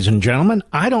war, ladies and gentlemen.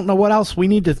 I don't know what else we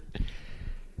need to...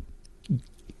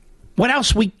 What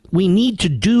else we need to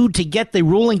do to get the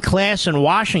ruling class in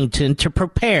Washington to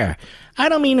prepare. I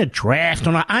don't mean a draft.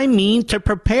 I mean to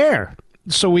prepare.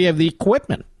 So we have the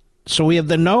equipment. So we have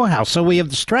the know-how. So we have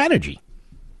the strategy.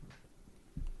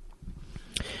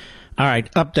 All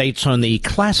right, updates on the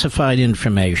classified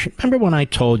information. Remember when I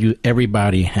told you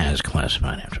everybody has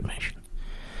classified information?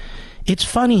 It's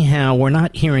funny how we're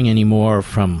not hearing any more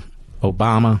from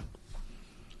Obama.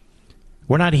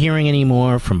 We're not hearing any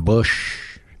more from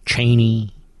Bush,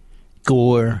 Cheney,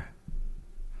 Gore.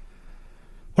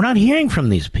 We're not hearing from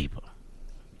these people.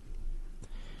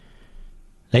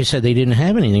 They said they didn't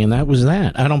have anything, and that was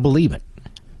that. I don't believe it.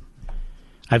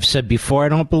 I've said before I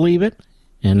don't believe it,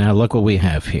 and now look what we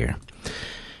have here.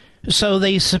 So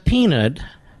they subpoenaed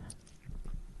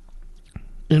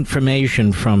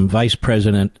information from Vice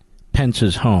President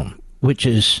Pence's home, which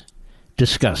is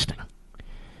disgusting.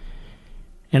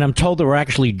 And I'm told there were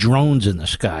actually drones in the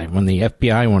sky when the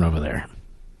FBI went over there.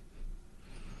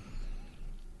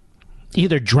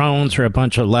 Either drones or a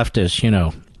bunch of leftists,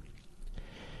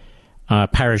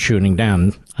 parachuting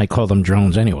down. I call them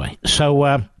drones anyway.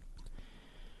 So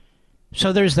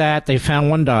there's that. They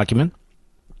found one document.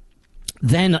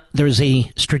 Then there's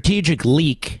a strategic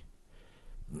leak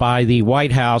by the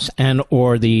White House and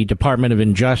or the Department of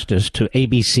Injustice to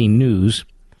ABC News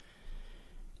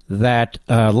that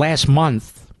last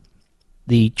month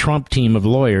the Trump team of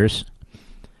lawyers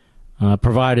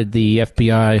provided the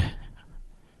FBI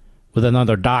with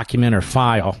another document or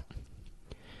file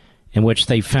in which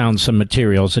they found some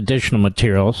materials, additional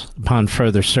materials, upon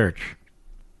further search.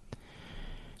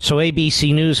 So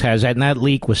ABC News has that, and that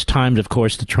leak was timed, of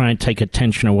course, to try and take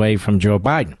attention away from Joe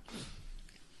Biden.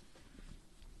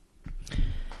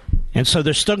 And so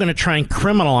they're still going to try and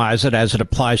criminalize it as it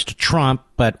applies to Trump,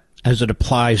 but as it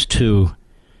applies to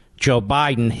Joe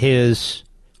Biden, his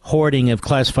hoarding of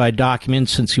classified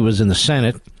documents since he was in the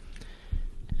Senate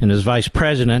and as vice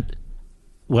president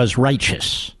was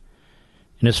righteous.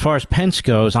 And as far as Pence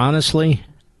goes, honestly,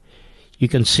 you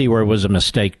can see where it was a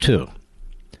mistake, too.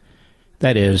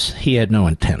 That is, he had no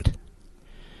intent.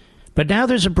 But now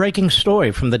there's a breaking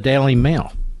story from the Daily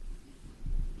Mail.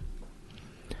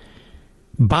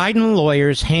 Biden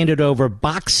lawyers handed over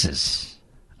boxes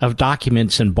of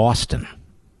documents in Boston.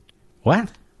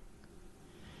 What?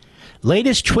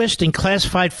 Latest twist in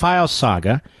classified file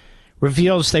saga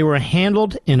reveals they were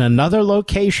handled in another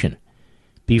location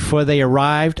before they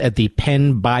arrived at the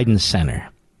Penn Biden Center.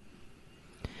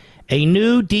 A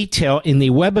new detail in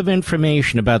the web of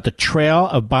information about the trail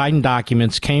of Biden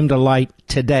documents came to light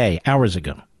today, hours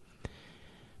ago,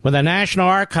 when the National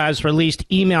Archives released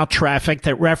email traffic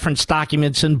that referenced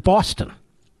documents in Boston.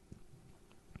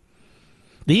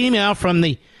 The email from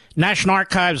the National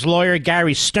Archives lawyer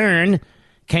Gary Stern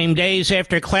came days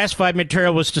after classified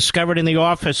material was discovered in the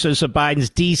offices of Biden's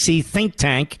D.C. think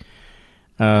tank.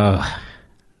 What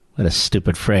a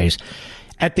stupid phrase.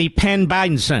 At the Penn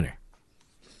Biden Center.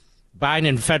 Biden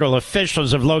and federal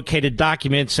officials have located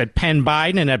documents at Penn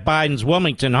Biden and at Biden's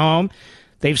Wilmington home.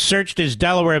 They've searched his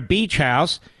Delaware beach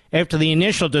house after the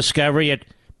initial discovery at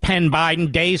Penn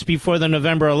Biden days before the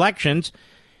November elections.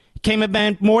 It came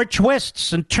about more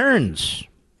twists and turns.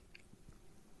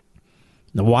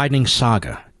 The widening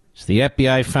saga. So the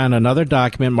FBI found another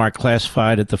document marked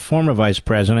classified at the former Vice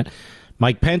President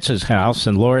Mike Pence's house,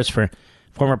 and lawyers for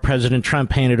former President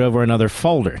Trump handed over another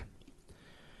folder.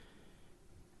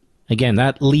 Again,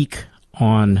 that leak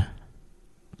on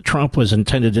Trump was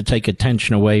intended to take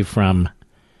attention away from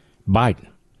Biden.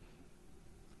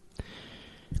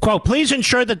 Quote, please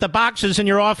ensure that the boxes in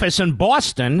your office in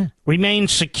Boston remain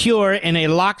secure in a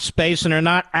locked space and are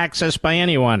not accessed by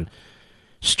anyone.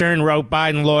 Stern wrote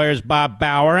Biden lawyers Bob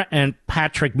Bauer and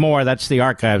Patrick Moore, that's the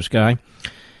archives guy.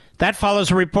 That follows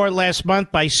a report last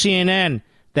month by CNN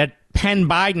that Penn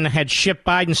Biden had shipped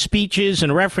Biden's speeches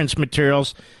and reference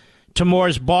materials to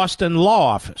Moore's Boston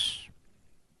law office.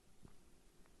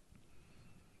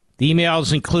 The email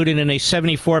is included in a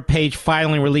 74-page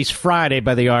filing released Friday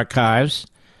by the archives.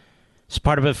 It's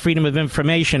part of a Freedom of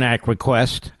Information Act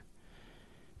request.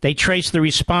 They traced the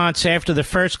response after the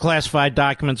first classified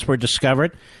documents were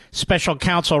discovered. Special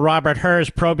counsel Robert Hur is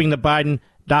probing the Biden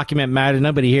document matter.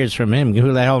 Nobody hears from him.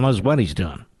 Who the hell knows what he's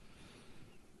doing?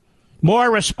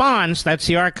 Moore responds, that's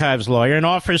the archives lawyer, and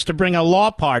offers to bring a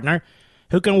law partner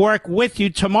who can work with you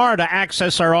tomorrow to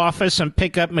access our office and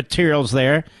pick up materials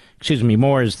there. Excuse me,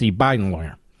 Moore is the Biden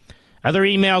lawyer. Other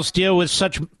emails deal with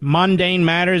such mundane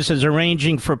matters as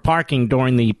arranging for parking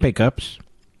during the pickups.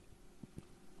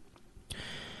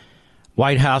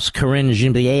 White House Karine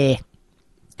Jean-Pierre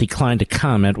declined to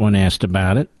comment when asked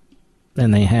about it.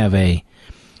 And they have a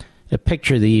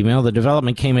picture of the email. The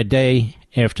development came a day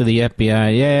after the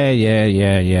FBI.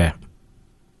 Yeah.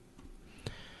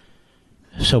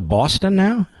 So Boston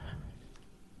now?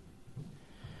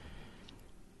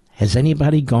 Has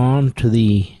anybody gone to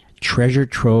the treasure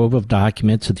trove of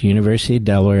documents at the University of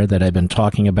Delaware that I've been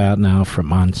talking about now for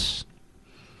months?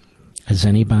 Has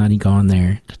anybody gone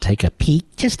there to take a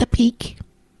peek, just a peek,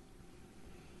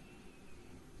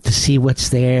 to see what's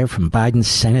there from Biden's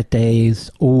Senate days?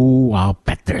 Oh, I'll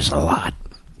bet there's a lot.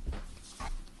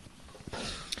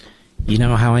 You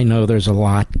know how I know there's a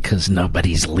lot? Because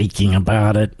nobody's leaking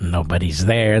about it. Nobody's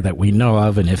there that we know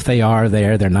of. And if they are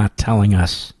there, they're not telling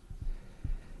us.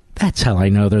 That's how I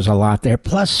know there's a lot there.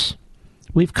 Plus,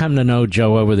 we've come to know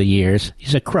Joe over the years.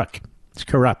 He's a crook. He's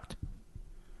corrupt.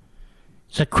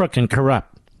 He's a crook and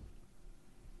corrupt.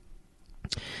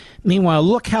 Meanwhile,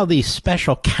 look how the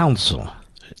special counsel,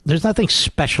 there's nothing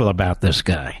special about this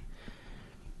guy.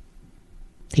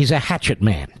 He's a hatchet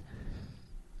man.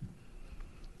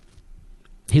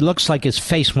 He looks like his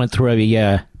face went through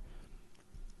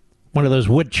one of those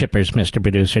wood chippers, Mr.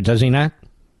 Producer, does he not?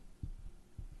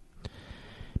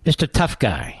 Mr. Tough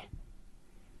Guy.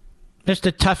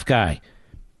 Mr. Tough Guy,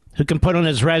 who can put on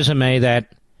his resume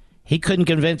that he couldn't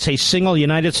convince a single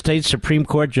United States Supreme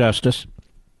Court justice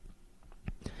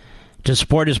to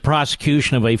support his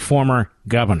prosecution of a former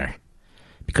governor.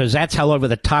 Because that's how over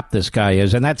the top this guy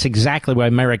is, and that's exactly why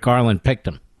Merrick Garland picked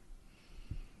him.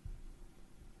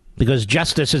 Because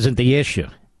justice isn't the issue.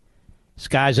 This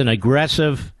guy's an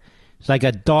aggressive, he's like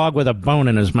a dog with a bone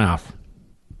in his mouth.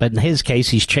 But in his case,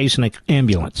 he's chasing an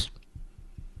ambulance.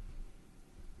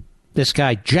 This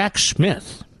guy, Jack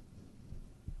Smith.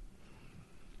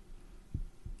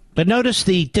 But notice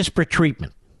the disparate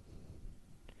treatment.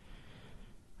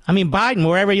 I mean, Biden,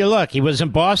 wherever you look, he was in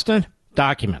Boston,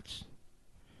 documents.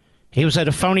 He was at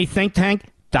a phony think tank,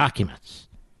 documents.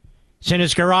 He's in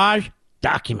his garage,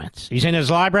 documents. He's in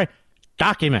his library,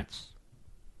 documents.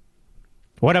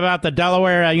 What about the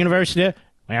Delaware University?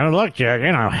 Well, look, Jack,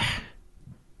 you know.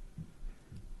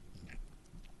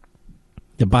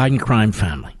 The Biden crime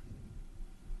family.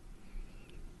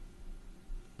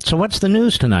 So what's the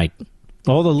news tonight?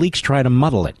 All the leaks try to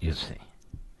muddle it, you see.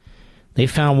 They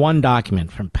found one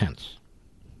document from Pence.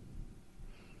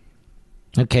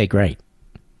 Okay, great.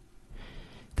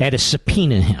 They had to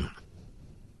subpoena him.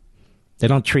 They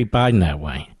don't treat Biden that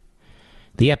way.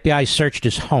 The FBI searched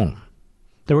his home.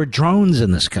 There were drones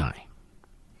in the sky.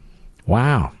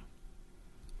 Wow.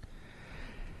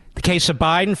 The case of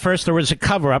Biden, first there was a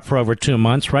cover-up for over 2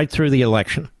 months, right through the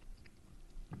election.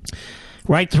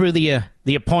 Right through the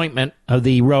appointment of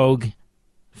the rogue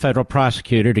federal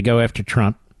prosecutor to go after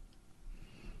Trump.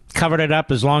 Covered it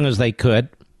up as long as they could.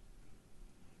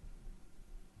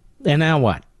 And now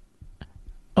what?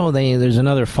 Oh, there's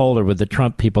another folder with the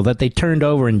Trump people that they turned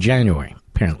over in January,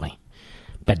 apparently.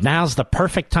 But now's the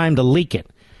perfect time to leak it.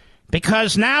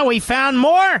 Because now we found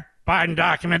more Biden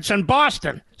documents in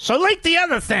Boston. So leak the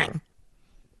other thing.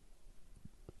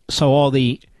 So all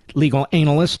the legal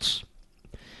analysts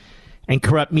and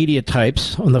corrupt media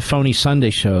types on the phony Sunday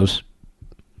shows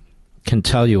can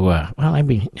tell you,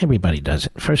 everybody does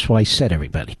it. First of all, I said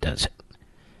everybody does it.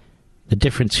 The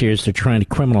difference here is they're trying to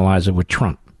criminalize it with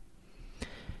Trump.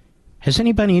 Has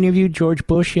anybody interviewed George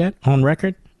Bush yet on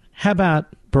record? How about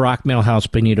Barack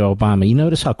Milhouse Benito Obama? You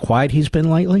notice how quiet he's been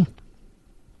lately?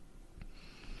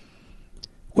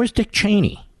 Where's Dick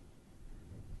Cheney?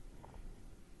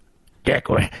 Dick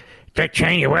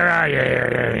Cheney, where are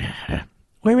you?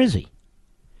 Where is he?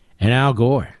 And Al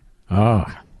Gore. Oh.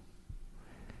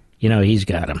 You know, he's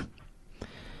got him.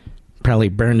 Probably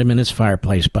burned him in his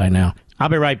fireplace by now. I'll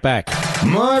be right back.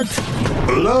 Mark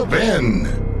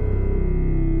Levin.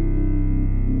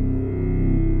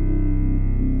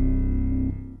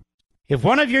 If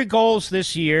one of your goals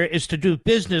this year is to do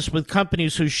business with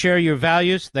companies who share your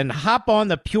values, then hop on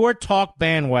the Pure Talk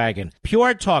bandwagon.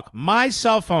 Pure Talk, my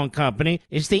cell phone company,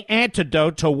 is the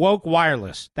antidote to woke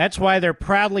wireless. That's why they're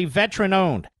proudly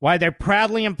veteran-owned, why they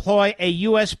proudly employ a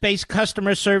U.S.-based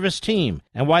customer service team,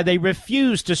 and why they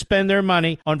refuse to spend their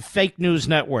money on fake news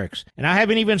networks. And I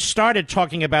haven't even started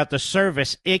talking about the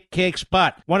service. It kicks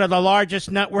butt. One of the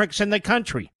largest networks in the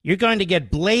country. You're going to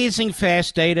get blazing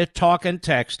fast data, talk, and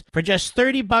text for just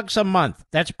 $30 a month.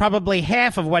 That's probably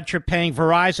half of what you're paying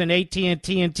Verizon,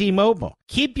 AT&T, and T-Mobile.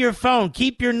 Keep your phone,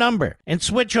 keep your number, and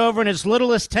switch over in as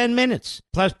little as 10 minutes.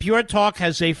 Plus, Pure Talk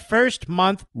has a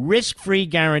first-month risk-free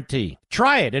guarantee.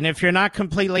 Try it, and if you're not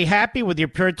completely happy with your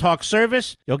Pure Talk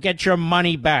service, you'll get your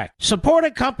money back. Support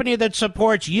a company that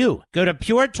supports you. Go to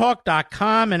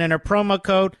puretalk.com and enter promo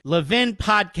code Levin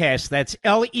Podcast. That's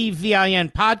Levin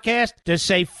Podcast to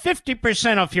save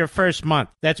 50% off your first month.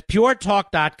 That's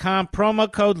puretalk.com,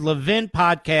 promo code Levin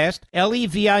Podcast,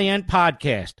 Levin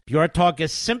Podcast. Pure Talk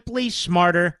is simply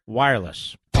smarter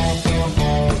wireless.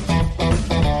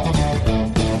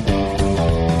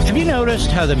 Have you noticed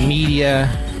how the media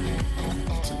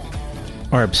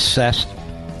are obsessed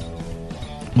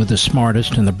with the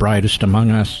smartest and the brightest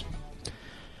among us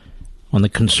on the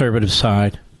conservative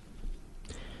side,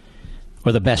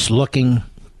 or the best looking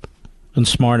and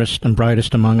smartest and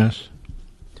brightest among us,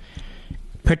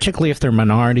 particularly if they're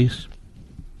minorities?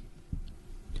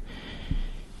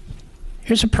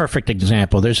 Here's a perfect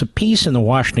example. There's a piece in the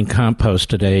Washington Compost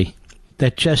today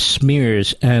that just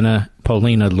smears Anna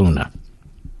Paulina Luna.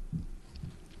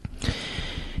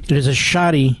 It is a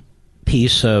shoddy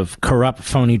piece of corrupt,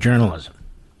 phony journalism.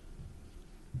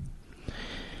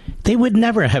 They would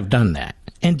never have done that,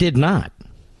 and did not,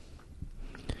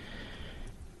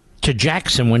 to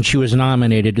Jackson when she was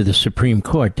nominated to the Supreme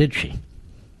Court, did she?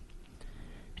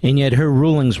 And yet her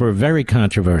rulings were very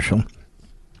controversial,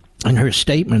 and her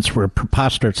statements were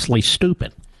preposterously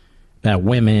stupid about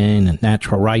women and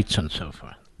natural rights and so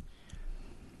forth.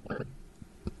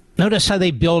 Notice how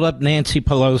they build up Nancy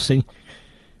Pelosi,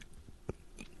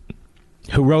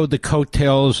 who rode the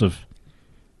coattails of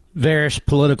various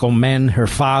political men, her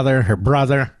father, her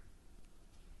brother,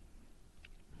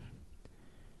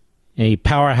 a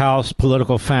powerhouse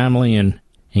political family in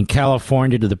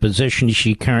California, to the position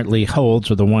she currently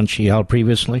holds or the one she held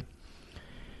previously.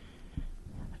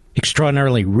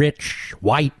 Extraordinarily rich,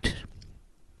 white.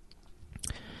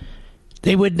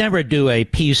 They would never do a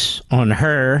piece on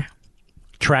her,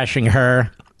 trashing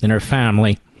her and her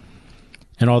family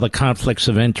and all the conflicts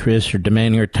of interest, or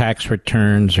demanding her tax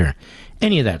returns, or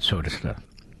any of that sort of stuff.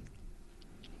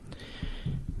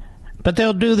 But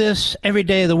they'll do this every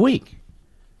day of the week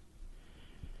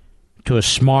to a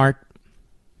smart,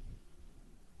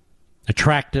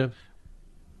 attractive,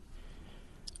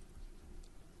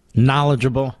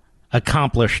 knowledgeable,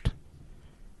 accomplished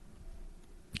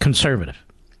conservative.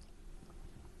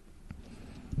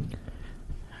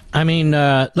 I mean,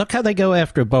 look how they go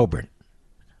after Boebert.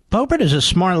 Boebert is a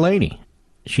smart lady.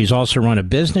 She's also run a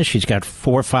business. She's got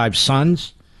 4 or 5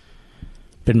 sons.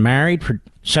 Been married for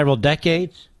several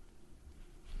decades.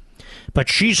 But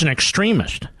she's an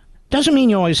extremist. Doesn't mean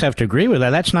you always have to agree with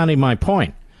her. That's not even my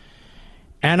point.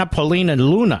 Anna Paulina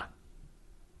Luna,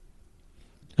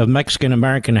 of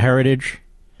Mexican-American heritage,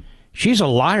 she's a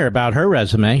liar about her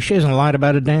resume. She hasn't lied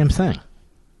about a damn thing.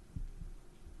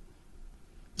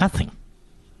 Nothing.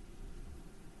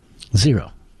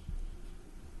 Zero.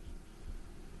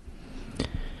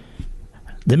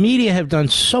 The media have done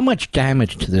so much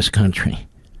damage to this country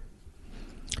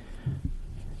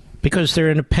because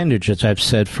they're an appendage, as I've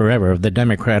said forever, of the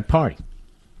Democrat Party.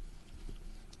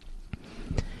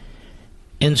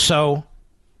 And so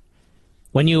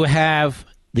when you have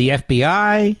the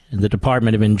FBI, the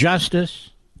Department of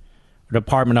Injustice,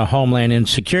 Department of Homeland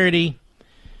Insecurity,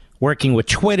 working with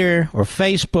Twitter or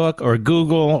Facebook or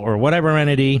Google or whatever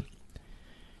entity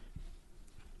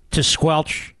to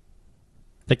squelch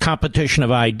the competition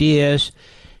of ideas,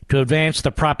 to advance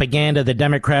the propaganda of the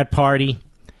Democrat Party,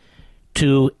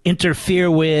 to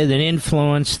interfere with and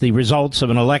influence the results of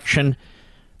an election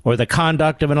or the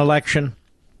conduct of an election,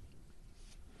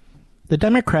 the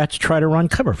Democrats try to run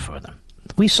cover for them.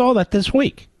 We saw that this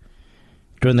week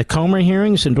during the Comer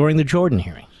hearings and during the Jordan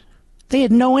hearings. They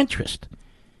had no interest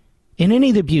in any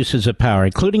of the abuses of power,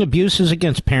 including abuses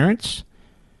against parents,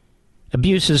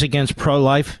 abuses against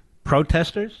pro-life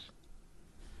protesters.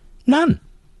 None.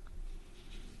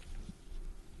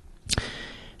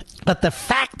 But the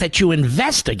fact that you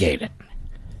investigate it,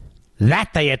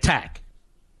 that they attack.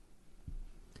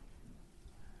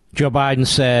 Joe Biden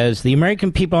says, the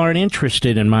American people aren't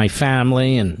interested in my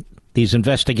family and these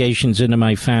investigations into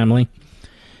my family.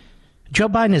 Joe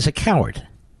Biden is a coward.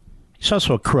 He's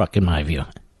also a crook, in my view.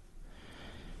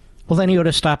 Well, then he ought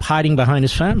to stop hiding behind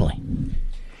his family.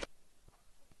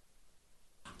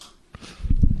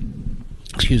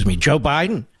 Excuse me, Joe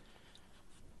Biden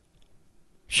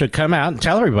should come out and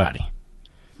tell everybody.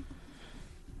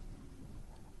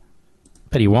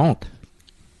 But he won't.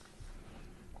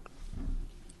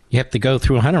 You have to go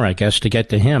through Hunter, I guess, to get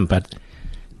to him, but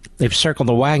they've circled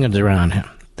the wagons around him.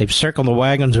 They've circled the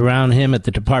wagons around him at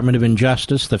the Department of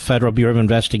Injustice, the Federal Bureau of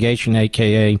Investigation,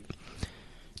 a.k.a.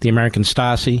 the American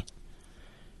Stasi,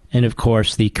 and, of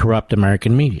course, the corrupt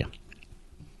American media,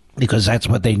 because that's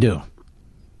what they do.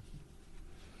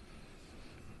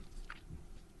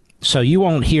 So you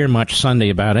won't hear much Sunday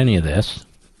about any of this,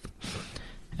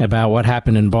 about what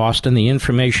happened in Boston. The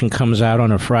information comes out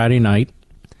on a Friday night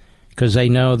because they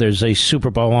know there's a Super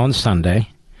Bowl on Sunday.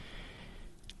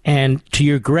 And to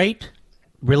your great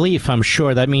relief, I'm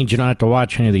sure, that means you don't have to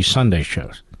watch any of these Sunday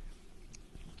shows.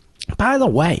 By the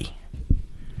way,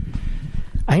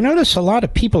 I notice a lot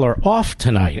of people are off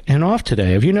tonight and off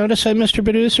today. Have you noticed that, Mr.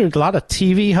 Producer? A lot of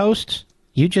TV hosts.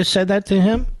 You just said that to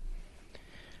him?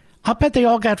 I'll bet they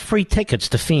all got free tickets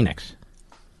to Phoenix.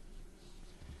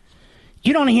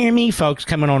 You don't hear me, folks,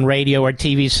 coming on radio or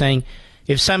TV saying,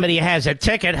 if somebody has a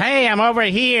ticket, hey, I'm over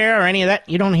here, or any of that.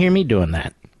 You don't hear me doing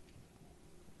that.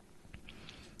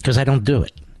 Because I don't do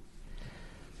it.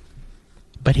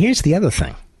 But here's the other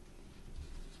thing.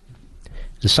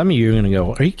 Some of you are going to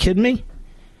go, are you kidding me?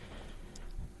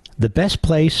 The best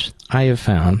place I have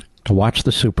found to watch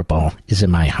the Super Bowl is in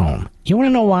my home. You want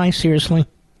to know why, seriously?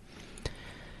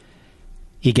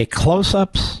 You get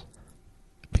close-ups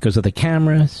because of the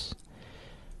cameras,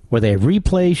 where they have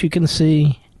replays you can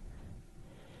see.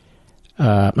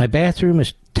 My bathroom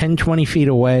is 10, 20 feet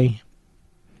away.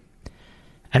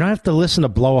 I don't have to listen to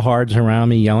blowhards around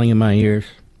me yelling in my ears.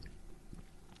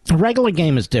 A regular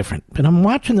game is different, but I'm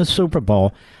watching the Super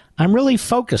Bowl. I'm really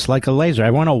focused like a laser. I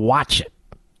want to watch it.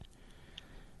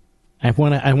 I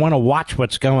want to watch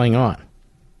what's going on.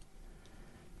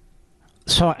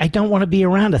 So I don't want to be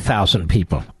around 1,000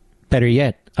 people. Better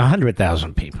yet,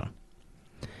 100,000 people.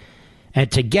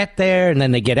 And to get there, and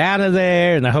then to get out of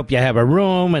there, and I hope you have a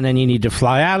room, and then you need to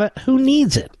fly out. Who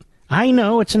needs it? I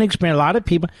know it's an experience. A lot of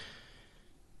people.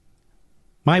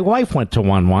 My wife went to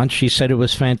one once. She said it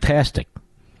was fantastic.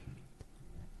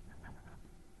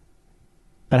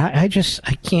 But I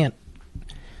can't.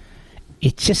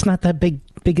 It's just not that big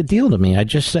a deal to me.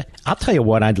 I'll tell you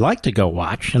what I'd like to go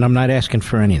watch, and I'm not asking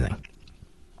for anything,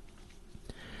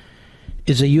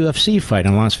 is a UFC fight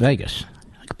in Las Vegas.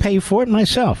 I could pay for it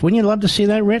myself. Wouldn't you love to see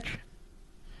that, Rich?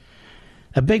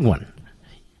 A big one.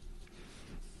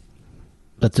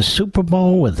 But the Super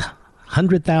Bowl with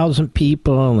 100,000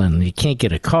 people, and you can't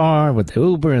get a car with the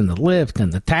Uber and the Lyft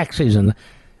and the taxis, and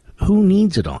who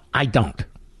needs it all? I don't.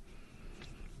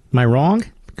 Am I wrong?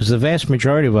 Because the vast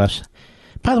majority of us...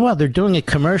 By the way, they're doing a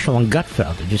commercial on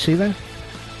Gutfeld. Did you see that?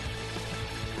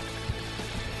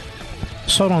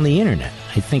 Saw it on the internet,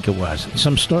 I think it was.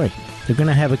 Some story. They're going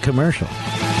to have a commercial.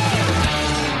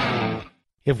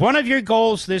 If one of your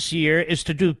goals this year is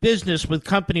to do business with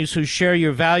companies who share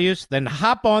your values, then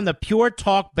hop on the Pure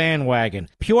Talk bandwagon.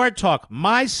 Pure Talk,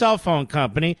 my cell phone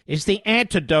company, is the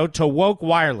antidote to woke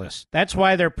wireless. That's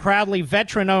why they're proudly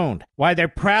veteran-owned, why they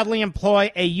proudly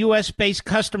employ a U.S.-based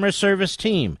customer service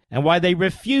team, and why they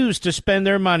refuse to spend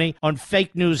their money on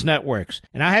fake news networks.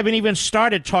 And I haven't even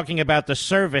started talking about the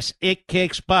service it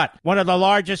kicks butt, one of the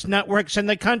largest networks in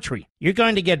the country. You're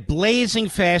going to get blazing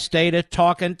fast data,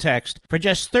 talk, and text for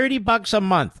just $30 a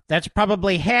month. That's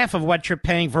probably half of what you're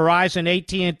paying Verizon,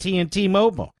 AT&T, and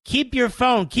T-Mobile. Keep your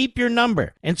phone, keep your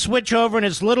number, and switch over in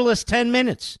as little as 10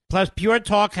 minutes. Plus, Pure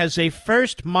Talk has a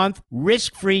first-month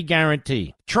risk-free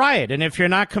guarantee. Try it, and if you're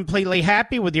not completely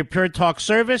happy with your Pure Talk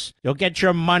service, you'll get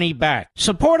your money back.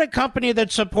 Support a company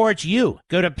that supports you.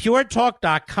 Go to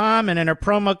puretalk.com and enter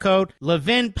promo code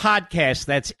Levin Podcast.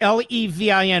 That's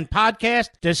Levin Podcast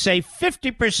to save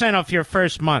 50% off your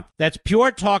first month. That's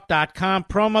puretalk.com,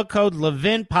 promo code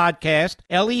Levin Podcast,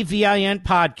 Levin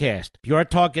Podcast. Pure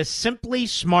Talk is simply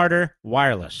smarter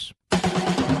wireless.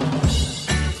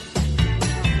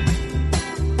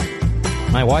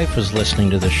 My wife was listening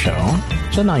to the show.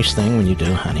 It's a nice thing when you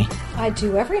do, honey. I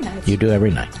do every night. You do every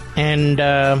night.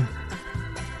 And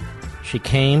she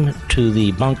came to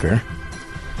the bunker,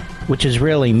 which is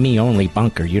really me-only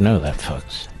bunker. You know that,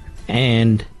 folks.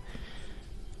 And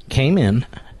came in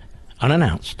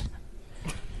unannounced.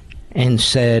 and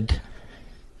said,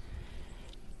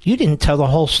 you didn't tell the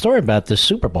whole story about the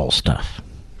Super Bowl stuff.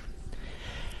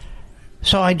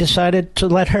 So I decided to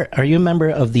let her. Are you a member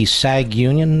of the SAG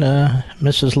union,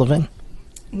 Mrs. Levin?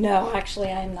 No,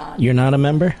 actually, I'm not. You're not a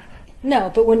member?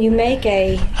 No, but when you make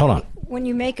a... Hold on. When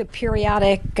you make a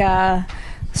periodic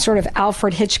sort of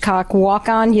Alfred Hitchcock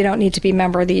walk-on, you don't need to be a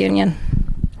member of the union.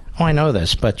 Oh, I know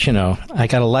this, but, I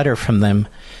got a letter from them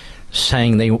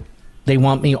saying they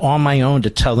want me on my own to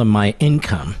tell them my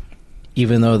income,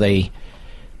 even though they,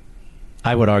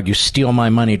 I would argue, steal my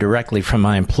money directly from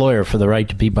my employer for the right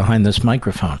to be behind this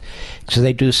microphone. So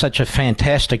they do such a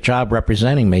fantastic job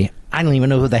representing me, I don't even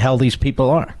know who the hell these people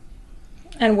are.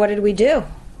 And what did we do?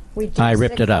 I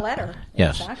ripped it up. Letter.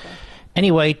 Yes. Exactly.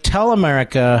 Anyway, tell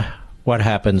America what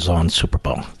happens on Super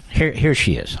Bowl. Here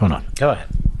she is. Hold on. Go ahead.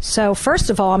 So, first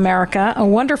of all, America, a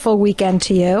wonderful weekend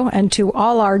to you and to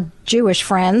all our Jewish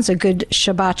friends, a good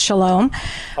Shabbat Shalom.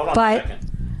 Hold on a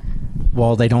second.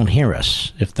 Well, they don't hear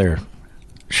us if they're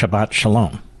Shabbat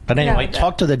Shalom. But anyway,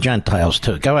 talk to the Gentiles,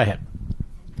 too. Go ahead.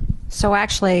 So,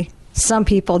 actually, some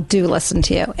people do listen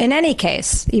to you. In any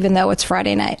case, even though it's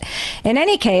Friday night. In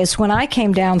any case, when I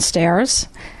came downstairs,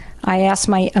 I asked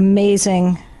my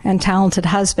amazing and talented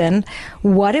husband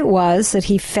what it was that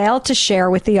he failed to share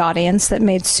with the audience that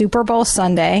made Super Bowl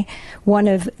Sunday one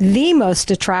of the most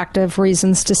attractive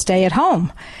reasons to stay at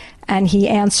home. And he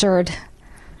answered,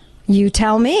 you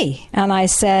tell me. And I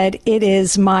said, it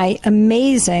is my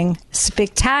amazing,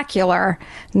 spectacular,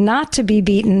 not to be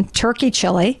beaten turkey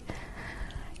chili,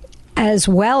 as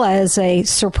well as a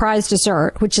surprise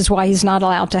dessert, which is why he's not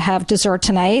allowed to have dessert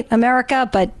tonight, America,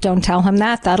 but don't tell him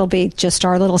that. That'll be just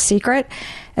our little secret,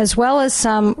 as well as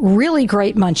some really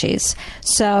great munchies.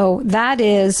 So that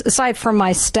is, aside from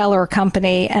my stellar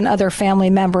company and other family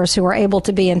members who are able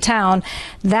to be in town,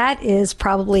 that is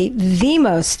probably the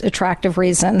most attractive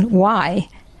reason why,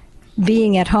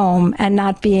 being at home and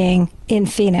not being in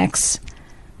Phoenix,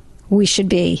 we should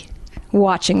be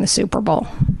watching the Super Bowl.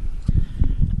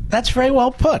 That's very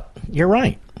well put. You're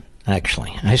right,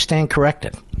 actually. I stand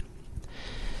corrected.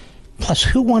 Plus,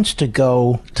 who wants to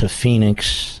go to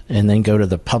Phoenix and then go to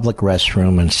the public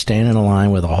restroom and stand in a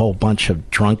line with a whole bunch of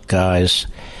drunk guys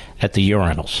at the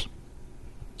urinals?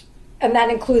 And that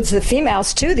includes the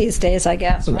females, too, these days, I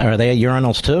guess. Right? Are they at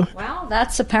urinals, too? Well,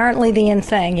 that's apparently the in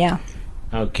thing, yeah.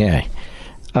 Okay.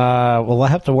 Well, we'll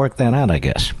have to work that out, I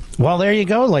guess. Well, there you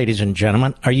go, ladies and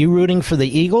gentlemen. Are you rooting for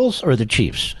the Eagles or the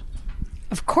Chiefs?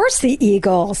 Of course the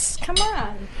Eagles. Come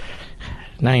on.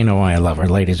 Now you know why I love her,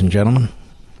 ladies and gentlemen.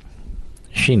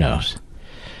 She knows.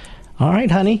 All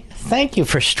right, honey. Thank you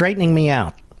for straightening me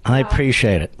out. I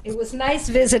appreciate it. It was nice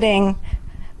visiting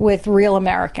with real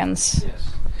Americans.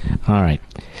 Yes. All right.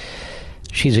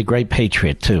 She's a great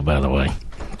patriot, too, by the way.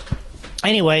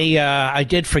 Anyway, I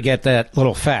did forget that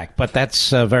little fact, but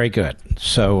that's very good.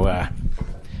 So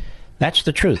that's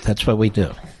the truth. That's what we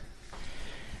do.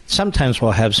 Sometimes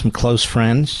we'll have some close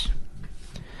friends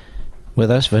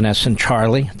with us, Vanessa and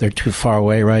Charlie. They're too far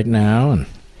away right now. And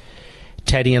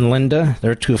Teddy and Linda,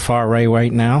 they're too far away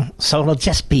right now. So it'll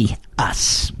just be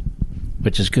us,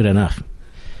 which is good enough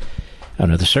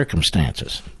under the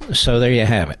circumstances. So there you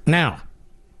have it. Now,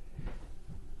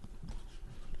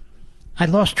 I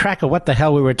lost track of what the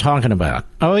hell we were talking about.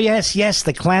 Oh, yes,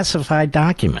 the classified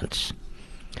documents.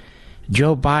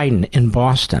 Joe Biden in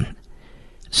Boston.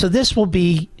 So this will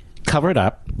be covered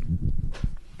up.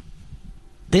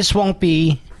 This won't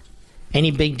be any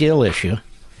big deal issue.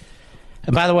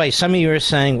 And by the way, some of you are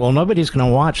saying, well, nobody's going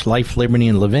to watch Life, Liberty,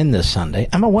 and Levin this Sunday.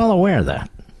 I'm well aware of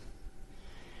that.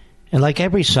 And like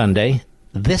every Sunday,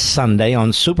 this Sunday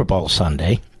on Super Bowl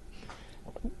Sunday,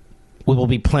 we will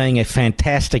be playing a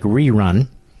fantastic rerun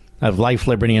of Life,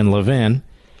 Liberty, and Levin,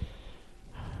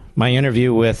 my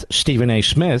interview with Stephen A.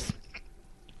 Smith,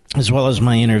 as well as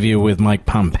my interview with Mike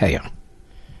Pompeo.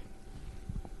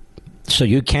 So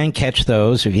you can catch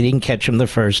those if you didn't catch them the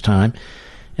first time.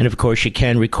 And, of course, you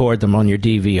can record them on your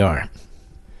DVR.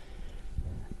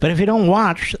 But if you don't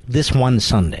watch this one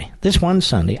Sunday,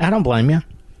 I don't blame you.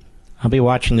 I'll be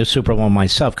watching the Super Bowl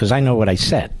myself because I know what I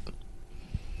said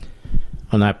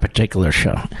on that particular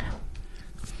show.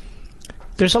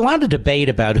 There's a lot of debate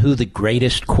about who the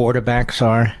greatest quarterbacks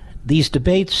are. These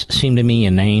debates seem to me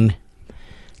inane.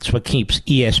 It's what keeps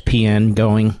ESPN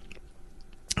going.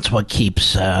 It's what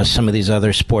keeps some of these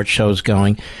other sports shows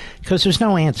going, because there's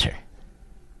no answer.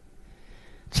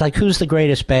 It's like, who's the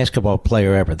greatest basketball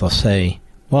player ever? They'll say,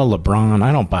 well, LeBron.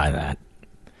 I don't buy that.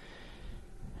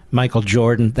 Michael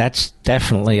Jordan, that's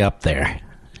definitely up there.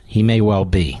 He may well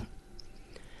be.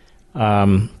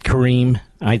 Kareem,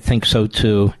 I think so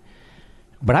too.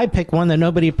 But I pick one that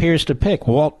nobody appears to pick,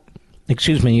 Walt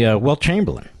Wilt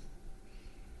Chamberlain.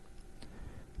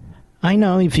 I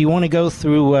know if you want to go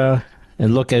through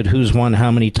and look at who's won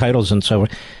how many titles and so on,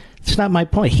 it's not my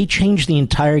point. He changed the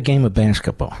entire game of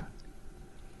basketball.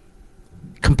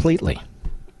 Completely.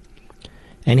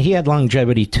 And he had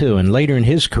longevity too. And later in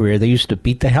his career, they used to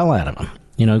beat the hell out of him.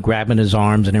 You know, grabbing his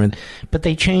arms and everything. But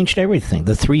they changed everything.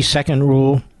 The 3-second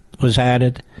rule was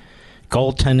added.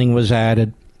 Goaltending was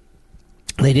added.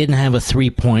 They didn't have a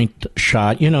 3-point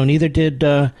shot. You know, neither did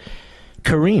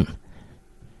Kareem.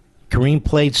 Kareem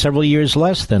played several years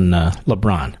less than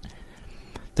LeBron.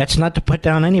 That's not to put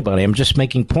down anybody. I'm just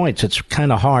making points. It's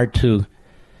kind of hard to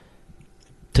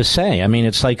say. I mean,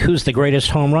 it's like, who's the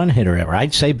greatest home run hitter ever?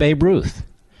 I'd say Babe Ruth.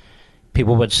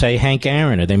 People would say Hank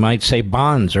Aaron, or they might say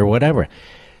Bonds or whatever.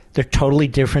 They're totally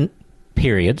different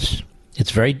periods.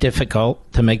 It's very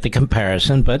difficult to make the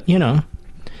comparison, but, you know,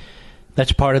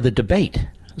 that's part of the debate.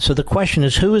 So the question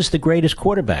is, who is the greatest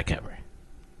quarterback ever?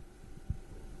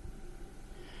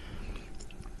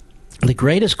 The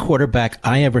greatest quarterback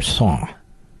I ever saw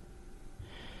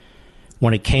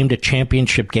when it came to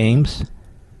championship games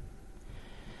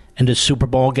and to Super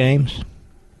Bowl games,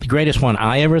 the greatest one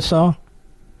I ever saw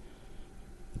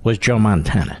was Joe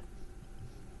Montana.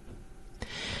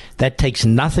 That takes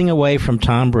nothing away from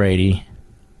Tom Brady.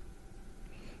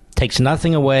 Takes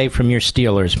nothing away from your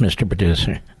Steelers, Mr.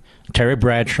 Producer. Terry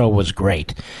Bradshaw was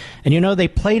great. And, you know, they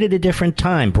played at a different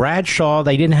time. Bradshaw,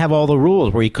 they didn't have all the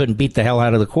rules where you couldn't beat the hell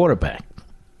out of the quarterback.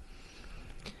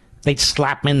 They'd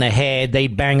slap him in the head.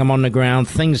 They'd bang him on the ground,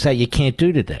 things that you can't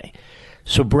do today.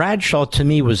 So Bradshaw, to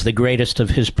me, was the greatest of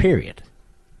his period.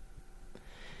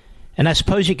 And I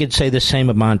suppose you could say the same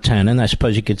of Montana, and I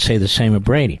suppose you could say the same of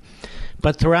Brady.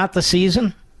 But throughout the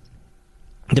season,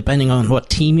 depending on what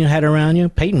team you had around you,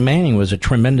 Peyton Manning was a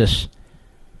tremendous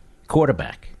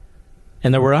quarterback.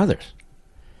 And there were others.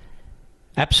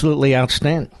 Absolutely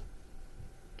outstanding.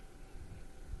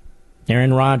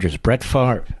 Aaron Rodgers, Brett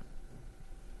Favre,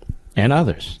 and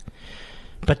others.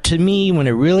 But to me, when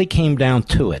it really came down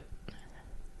to it,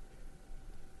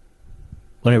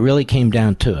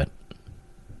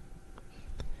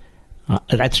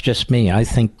 that's just me. I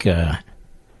think it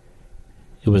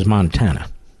was Montana.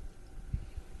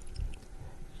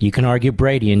 You can argue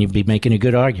Brady and you'd be making a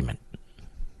good argument.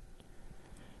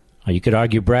 Or you could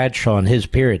argue Bradshaw in his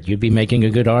period. You'd be making a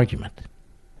good argument.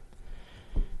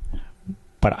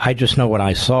 But I just know what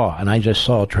I saw. And I just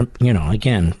saw, you know,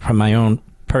 again, from my own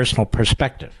personal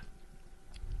perspective.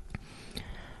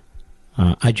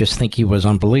 I just think he was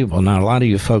unbelievable. Now, a lot of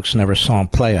you folks never saw him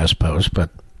play, I suppose.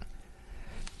 But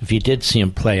if you did see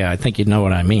him play, I think you'd know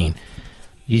what I mean.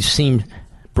 You've seen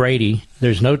Brady.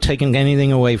 There's no taking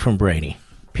anything away from Brady,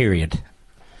 period.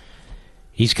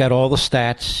 He's got all the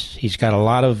stats. He's got a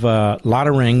lot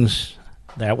of rings.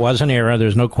 That was an era.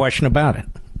 There's no question about it.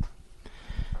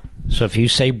 So if you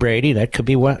say Brady, that could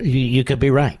be what you could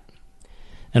be right.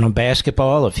 And on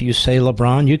basketball, if you say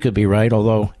LeBron, you could be right,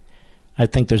 although I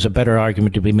think there's a better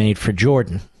argument to be made for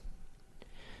Jordan.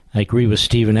 I agree with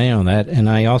Stephen A. on that, and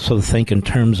I also think in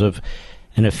terms of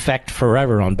an effect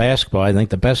forever on basketball, I think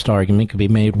the best argument could be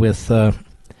made with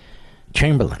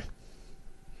Chamberlain.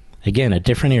 Again, a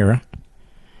different era.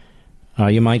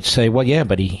 You might say, well, yeah,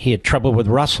 but he had trouble with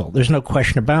Russell. There's no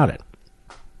question about it.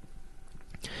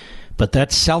 But that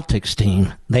Celtics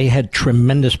team, they had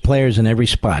tremendous players in every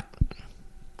spot.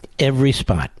 Every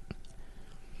spot.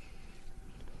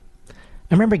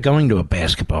 I remember going to a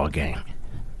basketball game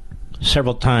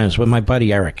several times with my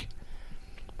buddy Eric.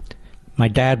 My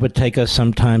dad would take us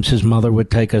sometimes. His mother would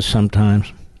take us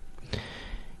sometimes.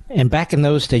 And back in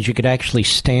those days, you could actually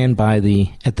stand at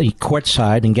the court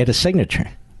side and get a signature.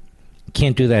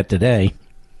 Can't do that today.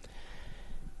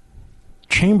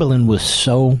 Chamberlain was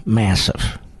so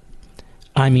massive.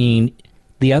 I mean,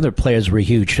 the other players were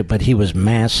huge, but he was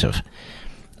massive.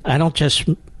 I don't just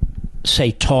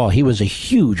say tall. He was a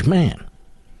huge man.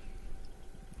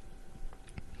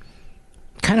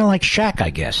 Kind of like Shaq, I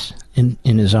guess, in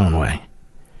his own way.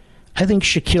 I think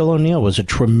Shaquille O'Neal was a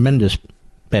tremendous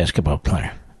basketball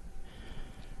player.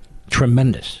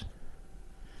 Tremendous.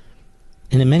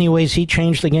 And in many ways, he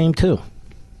changed the game, too.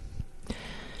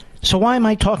 So why am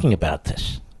I talking about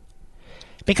this?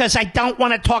 Because I don't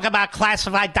want to talk about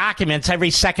classified documents every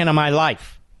second of my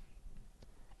life.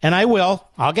 And I will.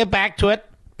 I'll get back to it.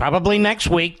 Probably next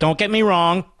week. Don't get me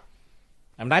wrong.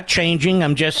 I'm not changing.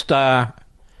 I'm just on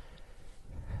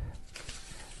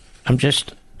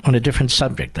a different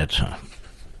subject, that's all.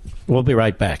 We'll be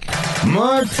right back.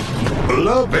 Mark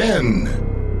Levin.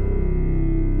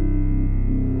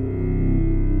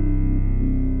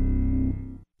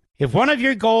 If one of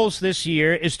your goals this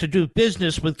year is to do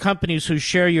business with companies who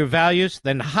share your values,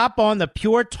 then hop on the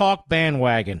Pure Talk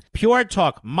bandwagon. Pure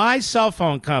Talk, my cell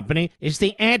phone company, is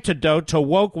the antidote to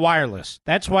woke wireless.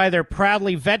 That's why they're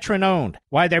proudly veteran-owned,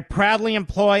 why they proudly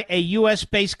employ a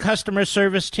U.S.-based customer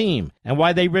service team, and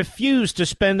why they refuse to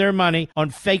spend their money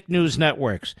on fake news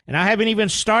networks. And I haven't even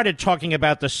started talking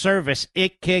about the service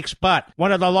it kicks butt,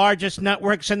 one of the largest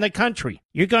networks in the country.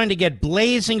 You're going to get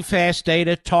blazing fast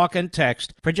data, talk, and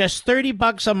text for just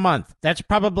 $30 a month. That's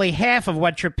probably half of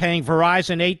what you're paying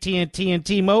Verizon, AT&T, and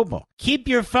T-Mobile. Keep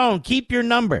your phone, keep your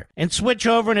number, and switch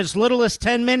over in as little as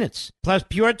 10 minutes. Plus,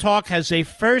 Pure Talk has a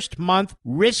first-month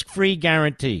risk-free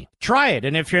guarantee. Try it,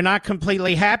 and if you're not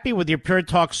completely happy with your Pure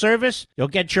Talk service, you'll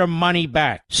get your money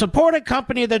back. Support a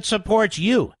company that supports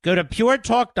you. Go to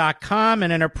puretalk.com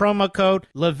and enter promo code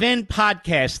Levin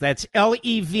Podcast. That's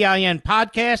Levin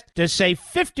Podcast to save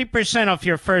 50% off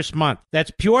your first month. That's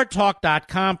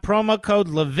puretalk.com, promo code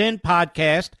Levin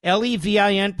Podcast,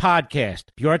 Levin Podcast.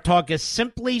 Pure Talk is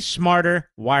simply smarter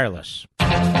wireless.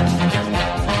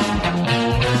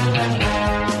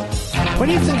 What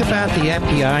do you think about the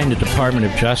FBI and the Department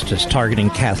of Justice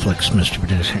targeting Catholics, Mr.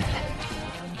 Producer?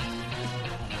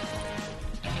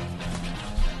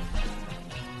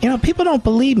 You know, people don't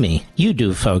believe me. You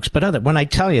do, folks, but when I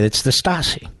tell you it's the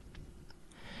Stasi.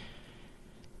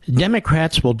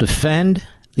 Democrats will defend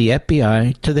the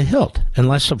FBI to the hilt,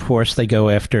 unless, of course, they go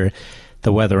after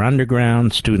the Weather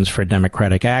Underground, Students for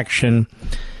Democratic Action,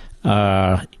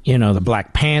 the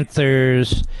Black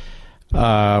Panthers,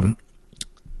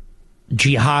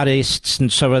 jihadists,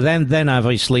 and so then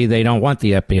obviously they don't want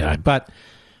the FBI. But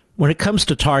when it comes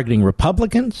to targeting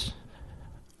Republicans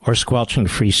or squelching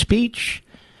free speech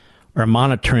or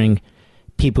monitoring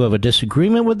people who have a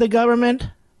disagreement with the government,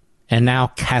 and now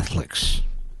Catholics.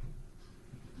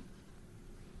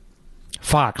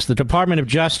 Fox, the Department of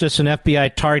Justice and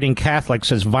FBI targeting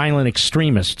Catholics as violent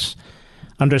extremists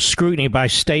under scrutiny by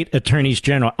state attorneys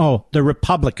general. Oh, the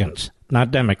Republicans,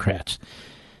 not Democrats.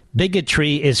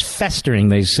 Bigotry is festering,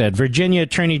 they said. Virginia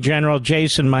Attorney General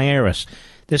Jason Miyares.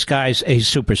 This guy's a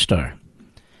superstar.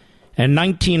 And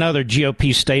 19 other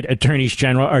GOP state attorneys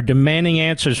general are demanding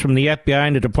answers from the FBI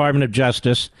and the Department of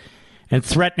Justice and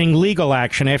threatening legal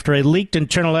action after a leaked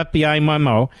internal FBI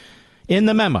memo. In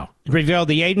the memo, it revealed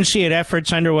the agency had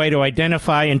efforts underway to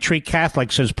identify and treat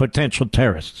Catholics as potential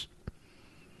terrorists.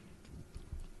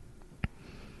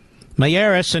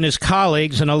 Miyares and his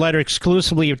colleagues, in a letter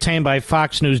exclusively obtained by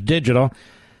Fox News Digital,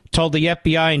 told the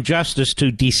FBI and Justice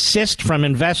to desist from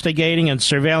investigating and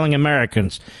surveilling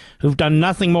Americans who've done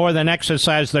nothing more than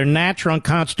exercise their natural and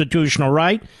constitutional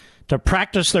right to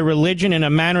practice their religion in a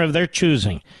manner of their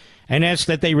choosing, and asked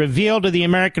that they reveal to the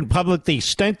American public the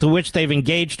extent to which they've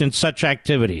engaged in such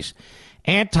activities.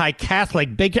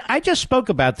 Anti-Catholic bigotry. I just spoke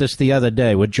about this the other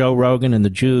day with Joe Rogan and the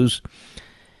Jews,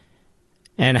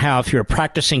 and how if you're a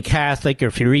practicing Catholic or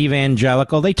if you're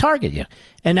evangelical, they target you.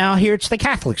 And now here it's the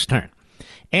Catholics' turn.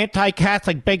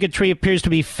 Anti-Catholic bigotry appears to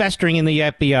be festering in the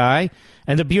FBI,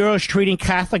 and the Bureau is treating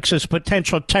Catholics as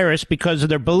potential terrorists because of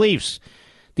their beliefs.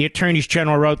 The Attorney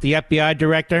General wrote the FBI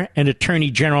Director and Attorney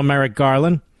General Merrick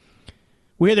Garland.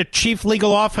 We are the chief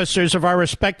legal officers of our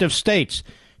respective states,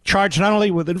 charged not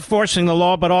only with enforcing the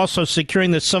law, but also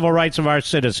securing the civil rights of our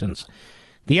citizens.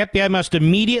 The FBI must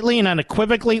immediately and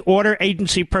unequivocally order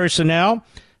agency personnel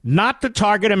not to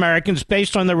target Americans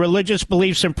based on their religious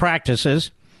beliefs and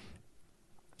practices.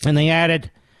 And they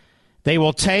added, they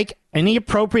will take any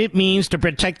appropriate means to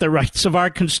protect the rights of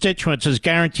our constituents as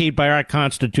guaranteed by our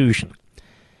Constitution.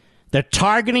 The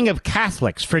targeting of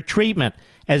Catholics for treatment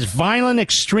as violent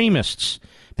extremists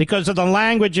because of the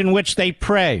language in which they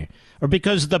pray or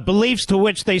because the beliefs to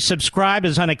which they subscribe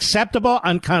is unacceptable,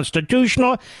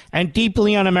 unconstitutional, and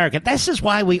deeply un-American. This is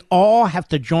why we all have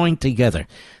to join together.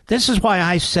 This is why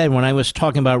I said when I was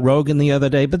talking about Rogan the other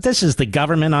day, but this is the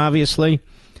government, obviously.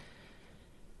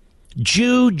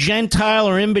 Jew, Gentile,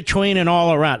 or in between and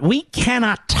all around. We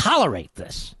cannot tolerate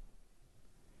this.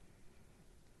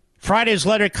 Friday's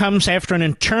letter comes after an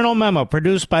internal memo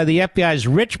produced by the FBI's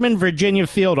Richmond, Virginia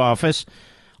field office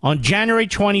on January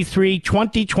 23,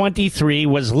 2023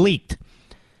 was leaked.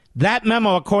 That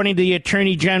memo, according to the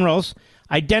Attorney General's,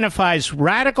 identifies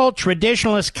radical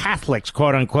traditionalist Catholics,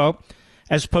 quote unquote,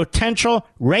 as potential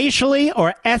racially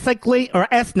or ethnically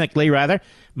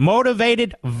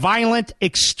motivated violent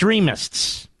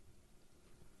extremists.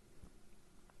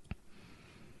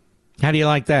 How do you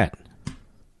like that?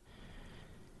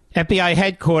 FBI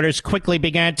headquarters quickly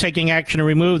began taking action to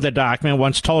remove the document,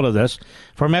 once told of this,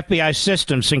 from FBI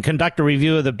systems and conduct a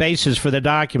review of the basis for the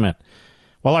document.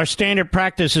 While our standard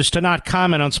practice is to not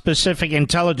comment on specific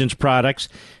intelligence products,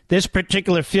 this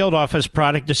particular field office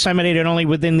product disseminated only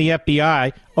within the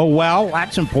FBI. Oh, well,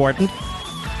 that's important.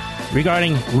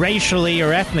 Regarding racially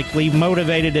or ethnically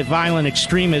motivated violent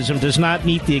extremism does not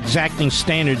meet the exacting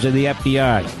standards of the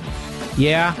FBI.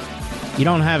 Yeah, you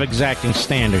don't have exacting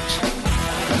standards.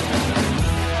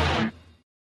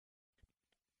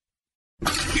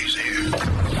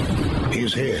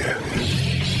 He's here.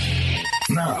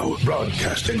 Now,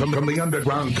 broadcasting from the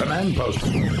underground command post,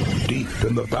 deep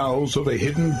in the bowels of a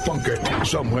hidden bunker,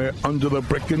 somewhere under the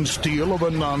brick and steel of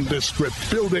a nondescript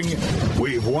building,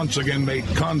 we've once again made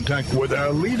contact with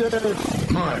our leader,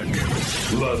 Mark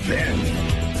Levin.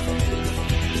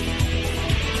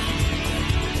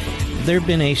 There have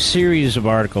been a series of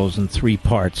articles in 3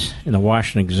 parts in the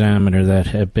Washington Examiner that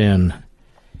have been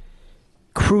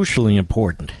crucially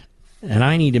important. And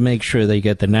I need to make sure they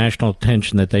get the national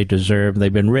attention that they deserve.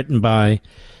 They've been written by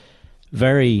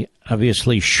very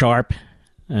obviously sharp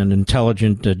and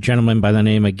intelligent gentleman by the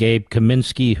name of Gabe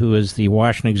Kaminsky, who is the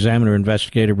Washington Examiner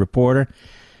investigative reporter.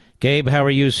 Gabe, how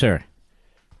are you, sir?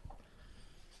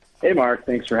 Hey, Mark.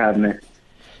 Thanks for having me.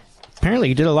 Apparently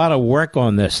you did a lot of work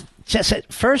on this. Just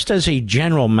first, as a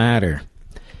general matter,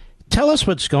 tell us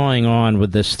what's going on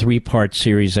with this 3-part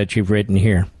series that you've written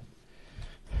here.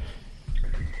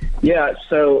 Yeah,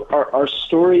 so our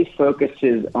story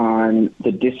focuses on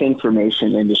the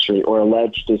disinformation industry or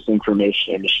alleged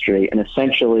disinformation industry. And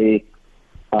essentially,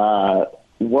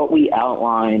 what we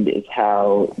outlined is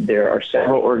how there are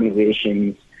several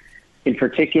organizations, in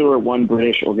particular one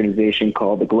British organization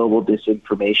called the Global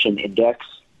Disinformation Index,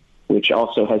 which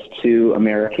also has 2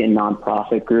 American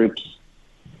nonprofit groups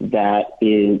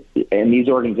and these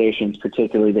organizations,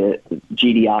 particularly the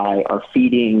GDI, are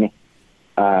feeding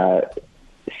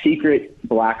secret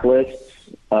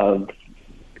blacklists of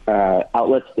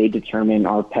outlets they determine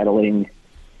are peddling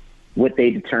what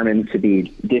they determine to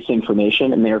be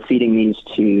disinformation, and they're feeding these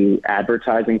to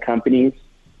advertising companies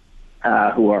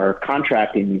who are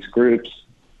contracting these groups,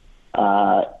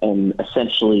 and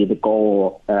essentially the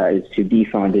goal is to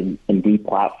defund and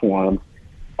deplatform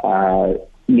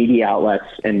media outlets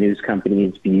and news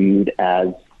companies viewed as,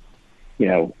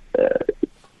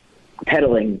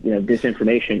 peddling,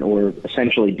 disinformation or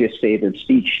essentially disfavored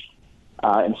speech.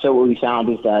 And so what we found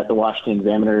is that the Washington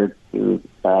Examiner, through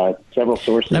several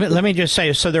sources... Let me just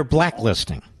say, so they're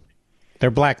blacklisting.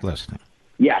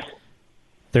 Yes.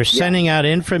 They're sending out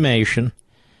information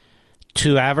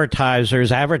to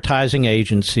advertisers, advertising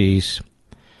agencies.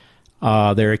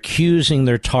 They're accusing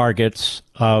their targets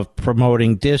of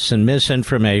promoting dis and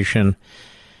misinformation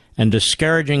and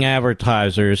discouraging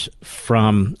advertisers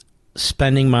from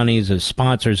spending monies as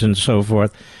sponsors and so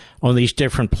forth on these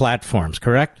different platforms,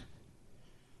 correct?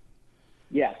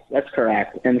 Yes, that's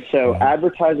correct. And so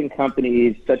advertising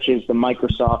companies such as the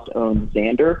Microsoft-owned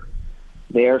Xandr,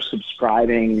 they are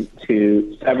subscribing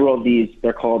to several of these,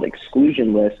 they're called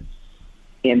exclusion lists,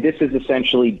 and this is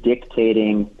essentially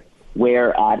dictating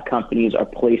where ad companies are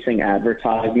placing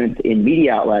advertisements in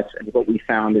media outlets. And what we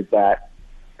found is that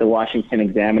the Washington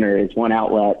Examiner is one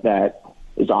outlet that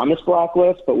is on this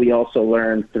blacklist, but we also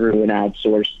learned through an ad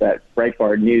source that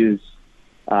Breitbart News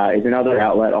is another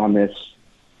outlet on this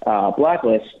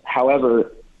blacklist. However,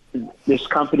 this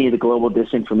company, the Global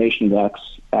Disinformation Index,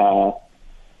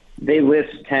 they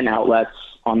list 10 outlets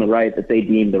on the right that they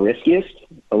deem the riskiest,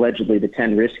 allegedly the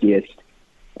 10 riskiest.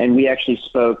 And we actually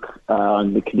spoke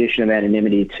on the condition of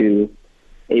anonymity to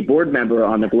a board member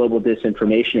on the Global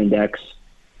Disinformation Index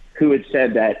who had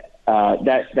said that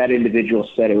that individual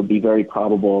said it would be very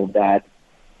probable that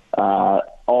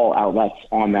all outlets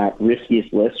on that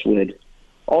riskiest list would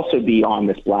also be on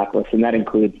this blacklist, and that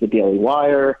includes the Daily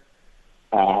Wire,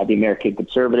 the American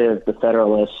Conservative, the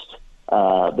Federalist,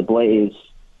 the Blaze,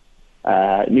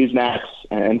 Newsmax,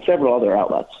 and several other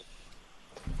outlets.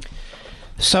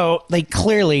 So they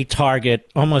clearly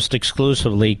target almost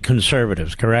exclusively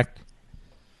conservatives, correct?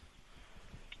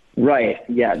 Right.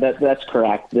 Yeah, that's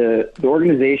correct. The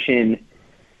organization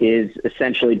is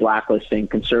essentially blacklisting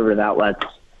conservative outlets,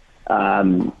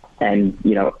 and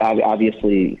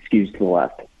obviously skews to the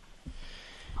left.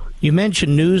 You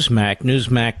mentioned Newsmax.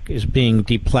 Newsmax is being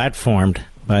deplatformed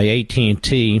by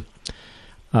AT&T,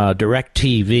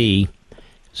 DirecTV.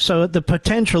 So the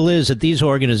potential is that these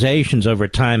organizations over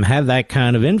time have that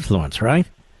kind of influence, right?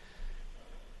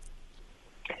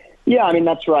 Yeah, I mean,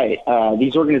 that's right.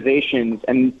 These organizations,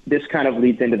 and this kind of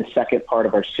leads into the second part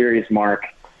of our series, Mark.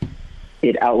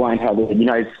 It outlined how the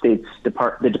United States, the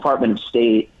Department of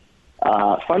State,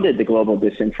 funded the Global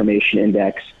Disinformation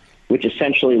Index, which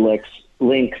essentially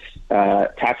links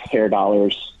taxpayer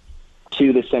dollars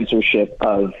to the censorship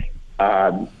of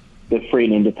the free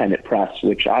and independent press,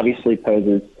 which obviously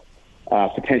poses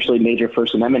potentially major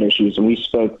First Amendment issues. And we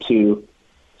spoke to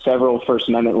several First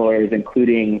Amendment lawyers,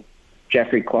 including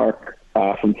Jeffrey Clark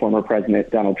from former President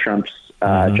Donald Trump's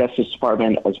Justice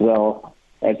Department, as well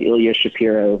as Ilya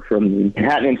Shapiro from the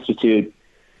Manhattan Institute,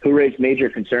 who raised major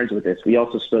concerns with this. We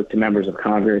also spoke to members of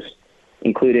Congress,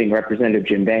 including Representative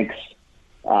Jim Banks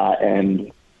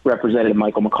and Representative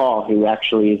Michael McCaul, who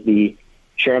actually is the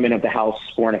chairman of the House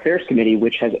Foreign Affairs Committee,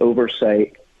 which has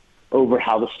oversight over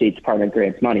how the State Department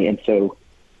grants money. And so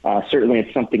certainly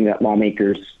it's something that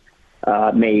lawmakers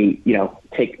may,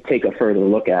 take a further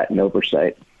look at and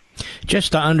oversight.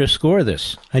 Just to underscore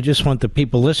this, I just want the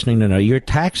people listening to know your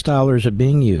tax dollars are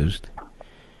being used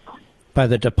by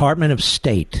the Department of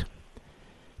State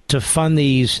to fund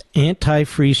these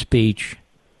anti-free speech,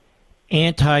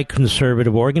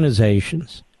 anti-conservative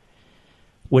organizations,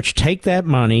 which take that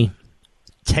money,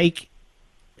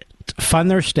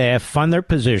 fund their staff, fund their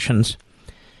positions,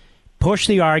 push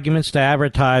the arguments to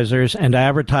advertisers and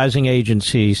advertising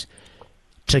agencies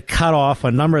to cut off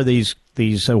a number of these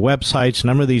websites, a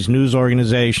number of these news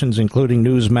organizations, including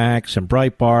Newsmax and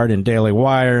Breitbart and Daily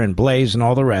Wire and Blaze and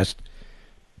all the rest,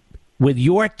 with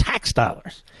your tax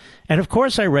dollars. And, of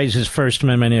course, I raise his First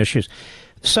Amendment issues.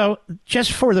 So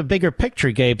just for the bigger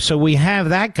picture, Gabe, so we have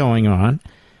that going on.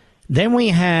 Then we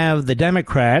have the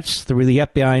Democrats, through the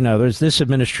FBI and others, this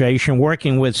administration,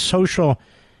 working with social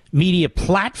media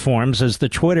platforms, as the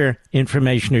Twitter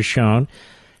information has shown,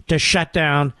 to shut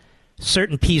down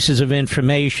certain pieces of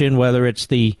information, whether it's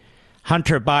the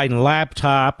Hunter Biden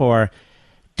laptop or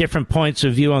different points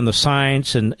of view on the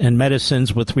science and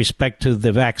medicines with respect to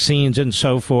the vaccines and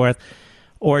so forth,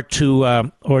 or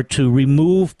to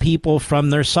remove people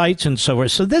from their sites and so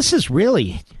forth. So this is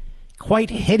really quite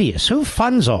hideous. Who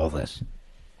funds all this?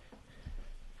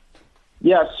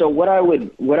 Yeah. So what I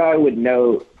would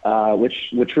note,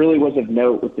 which really was of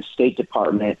note with the State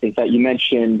Department, is that you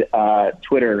mentioned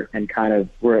Twitter and kind of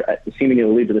we're seeming to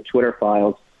allude to the Twitter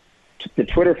files. The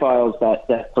Twitter files,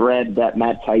 that thread that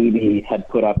Matt Taibbi had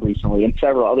put up recently, and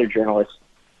several other journalists,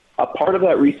 a part of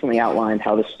that recently outlined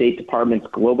how the State Department's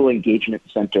Global Engagement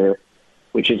Center,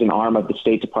 which is an arm of the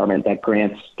State Department that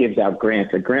gives out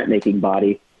grants, a grant-making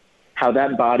body, how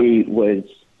that body was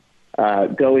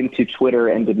going to Twitter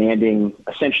and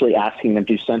essentially asking them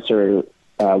to censor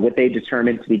what they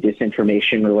determined to be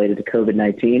disinformation related to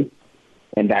COVID-19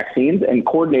 and vaccines, and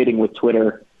coordinating with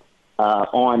Twitter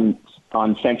on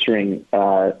censoring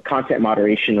content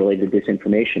moderation related to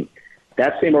disinformation.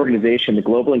 That same organization, the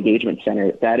Global Engagement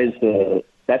Center,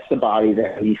 that's the body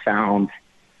that we found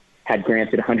had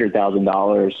granted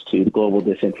 $100,000 to the Global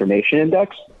Disinformation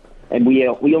Index, and we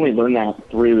only learned that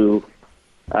through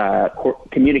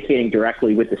communicating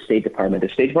directly with the State Department. The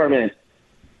State Department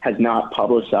has not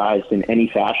publicized in any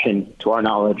fashion, to our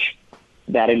knowledge,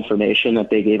 that information that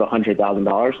they gave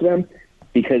 $100,000 to them,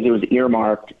 because it was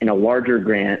earmarked in a larger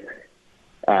grant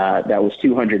that was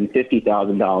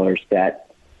 $250,000 that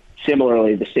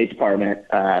similarly the State Department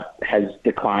has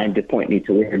declined to point me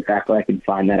to where. In fact, I can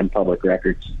find that in public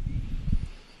records.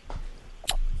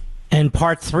 And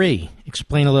part 3,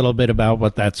 explain a little bit about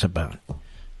what that's about.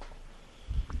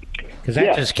 Because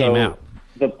that just came out.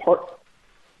 We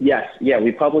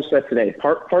published that today.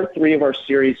 Part 3 of our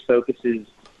series focuses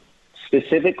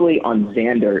specifically on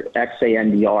Xandr,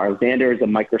 Xandr. Xandr is a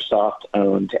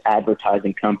Microsoft-owned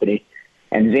advertising company,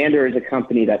 and Xandr is a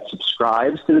company that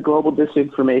subscribes to the Global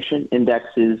Disinformation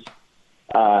Index's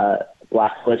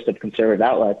blacklist of conservative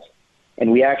outlets.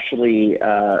 And we actually,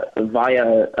 via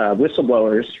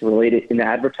whistleblowers related in the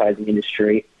advertising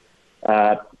industry,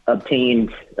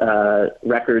 obtained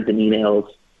records and emails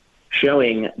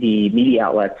showing the media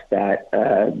outlets that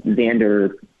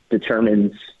Xandr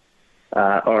determines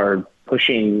are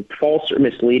pushing false or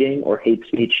misleading or hate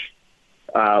speech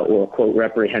or, quote,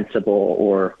 reprehensible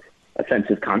or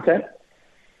offensive content.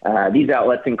 These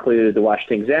outlets include the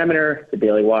Washington Examiner, the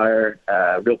Daily Wire,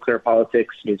 Real Clear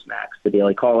Politics, Newsmax, the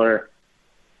Daily Caller,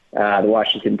 the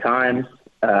Washington Times,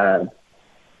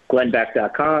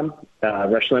 GlennBeck.com,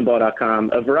 RushLimbaugh.com,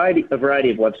 a variety of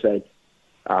websites,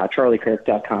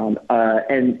 CharlieKirk.com,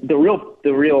 and the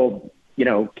real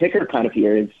kicker kind of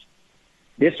here is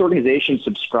this organization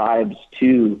subscribes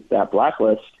to that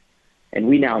blacklist, and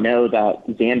we now know that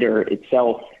Xandr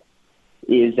itself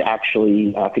is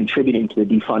actually contributing to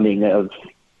the defunding of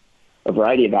a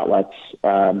variety of outlets,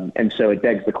 and so it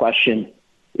begs the question: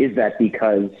 is that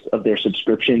because of their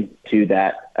subscription to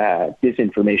that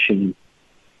disinformation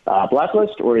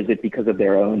blacklist, or is it because of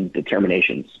their own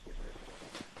determinations?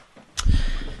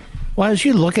 Well, as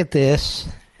you look at this,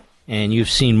 and you've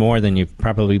seen more than you've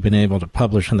probably been able to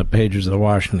publish on the pages of the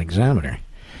Washington Examiner.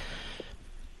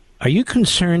 Are you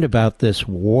concerned about this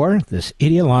war, this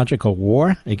ideological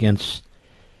war against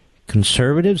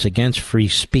conservatives, against free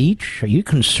speech? Are you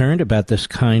concerned about this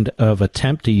kind of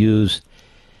attempt to use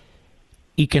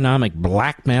economic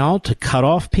blackmail to cut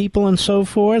off people and so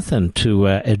forth, and to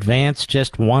advance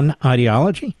just one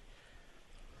ideology?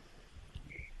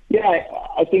 Yeah,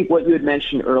 I think what you had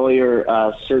mentioned earlier,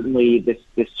 certainly this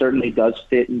certainly does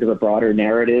fit into the broader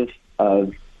narrative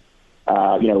of,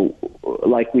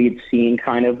 like we'd seen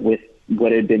kind of with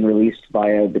what had been released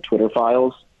via the Twitter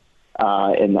files,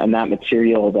 and that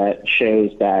material that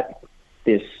shows that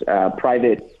this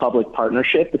private-public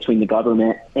partnership between the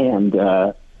government and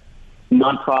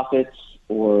nonprofits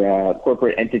or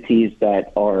corporate entities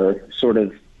that are sort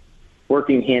of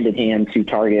working hand in hand to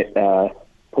target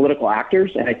political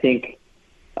actors. And I think,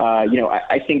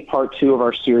 I think part 2 of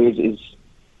our series is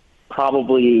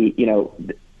probably,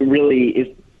 really is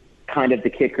kind of the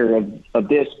kicker of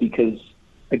this, because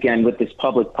again, with this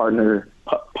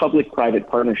public-private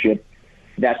partnership,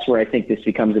 that's where I think this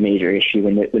becomes a major issue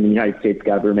when the United States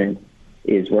government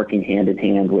is working hand in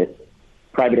hand with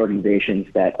private organizations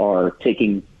that are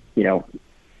taking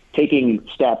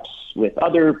steps with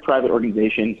other private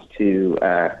organizations to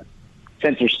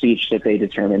censor speech that they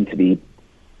determine to be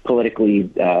politically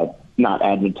not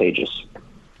advantageous.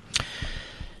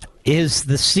 Is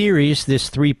the series, this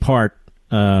 3-part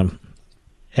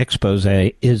expose,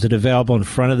 is it available in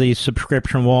front of the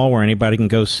subscription wall where anybody can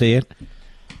go see it?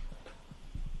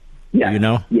 Yeah. You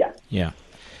know? Yeah. Yeah.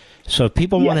 So if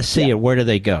people want to see it, where do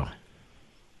they go?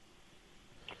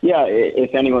 Yeah,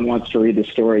 if anyone wants to read the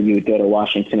story, you would go to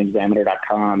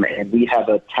WashingtonExaminer.com, and we have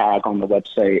a tag on the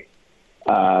website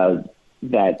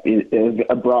that is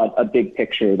a big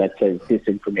picture that says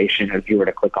disinformation. If you were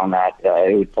to click on that,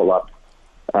 it would pull up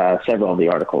several of the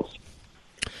articles.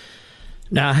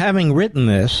 Now, having written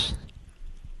this,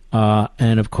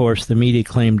 and of course the media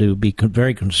claim to be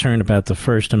very concerned about the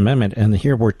First Amendment, and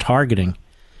here we're targeting,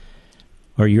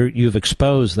 or you've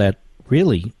exposed that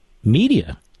really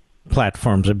media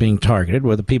platforms are being targeted,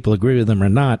 whether people agree with them or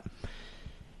not.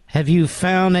 Have you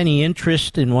found any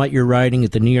interest in what you're writing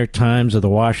at the New York Times or the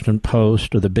Washington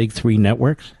Post or the big 3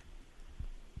 networks?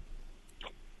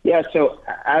 Yeah, so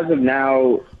as of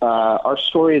now, our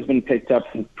story has been picked up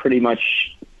from pretty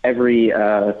much every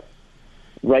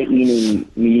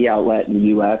right-leaning media outlet in the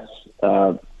U.S.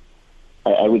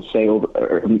 I would say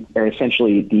are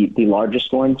essentially the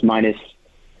largest ones, minus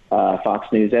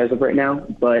Fox News as of right now.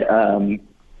 But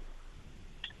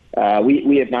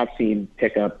we have not seen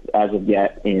pickup as of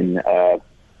yet in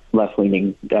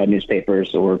left-leaning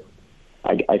newspapers or,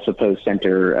 I suppose,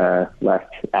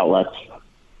 center-left outlets.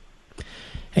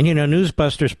 And,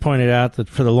 Newsbusters pointed out that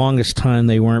for the longest time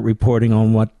they weren't reporting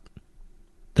on what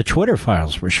the Twitter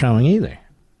files were showing either.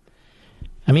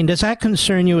 I mean, does that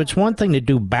concern you? It's one thing to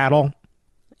do battle,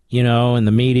 in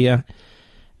the media,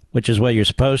 which is what you're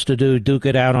supposed to do, duke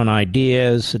it out on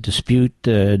ideas, dispute,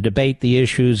 debate the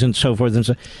issues, and so forth and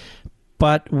so.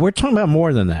 But we're talking about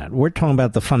more than that. We're talking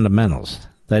about the fundamentals.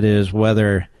 That is,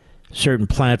 whether certain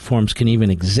platforms can even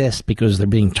exist because they're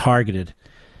being targeted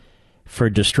for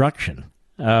destruction.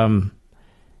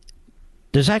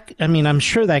 Does that? I mean, I'm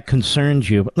sure that concerns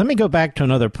you. But let me go back to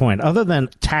another point. Other than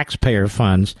taxpayer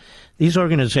funds, these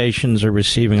organizations are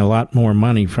receiving a lot more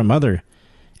money from other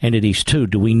entities too.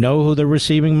 Do we know who they're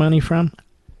receiving money from?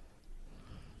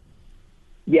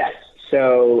 Yes.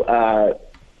 So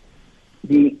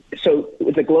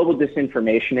with the Global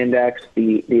Disinformation Index,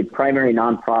 the primary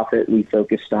nonprofit we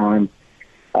focused on,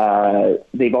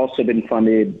 they've also been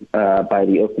funded by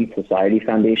the Open Society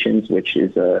Foundations, which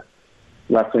is a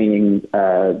left-leaning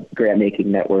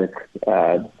grant-making network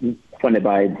funded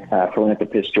by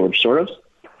philanthropist George Soros.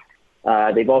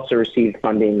 They've also received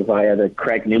funding via the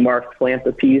Craig Newmark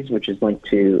Philanthropies, which is linked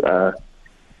to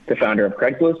the founder of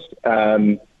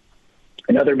Craigslist.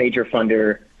 Another major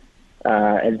funder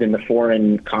has been the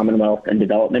Foreign Commonwealth and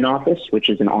Development Office, which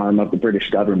is an arm of the British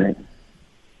government.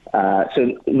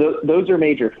 So those are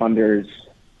major funders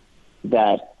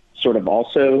that sort of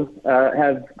also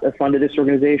have funded this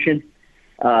organization.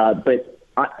 But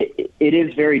it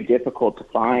is very difficult to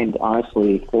find,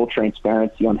 honestly, full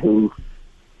transparency on who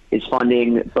is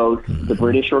funding both the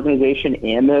British organization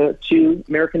and the 2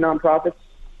 American nonprofits.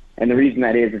 And the reason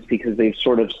that is because they've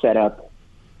sort of set up,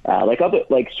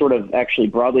 sort of actually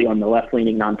broadly on the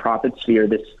left-leaning nonprofit sphere,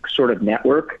 this sort of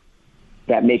network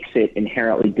that makes it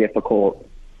inherently difficult,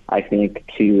 I think,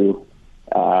 to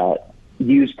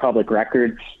use public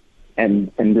records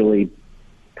and really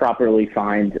properly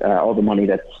find all the money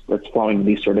that's flowing to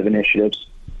these sort of initiatives.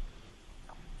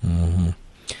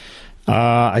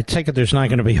 I take it there's not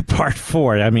going to be a part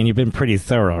 4. I mean, you've been pretty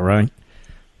thorough, right?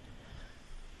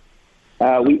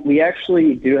 We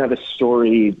actually do have a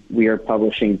story we are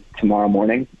publishing tomorrow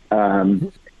morning,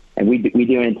 and we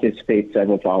do anticipate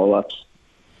several follow-ups.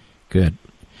 Good.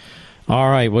 All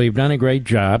right. Well, you've done a great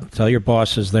job. Tell your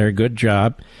bosses there, good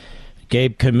job.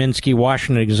 Gabe Kaminsky,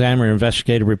 Washington Examiner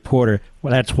investigative reporter.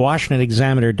 Well, that's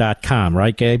WashingtonExaminer.com,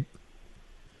 right, Gabe?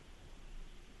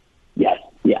 Yes.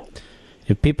 Yeah.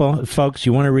 If folks,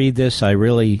 you want to read this, I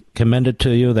really commend it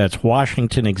to you. That's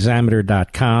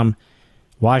WashingtonExaminer.com.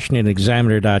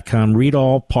 WashingtonExaminer.com. Read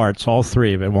all parts, all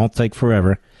 3 of it. It won't take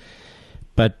forever.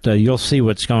 But you'll see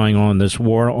what's going on, this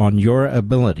war on your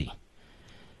ability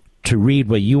to read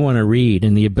what you want to read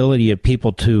and the ability of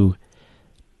people to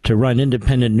run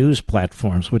independent news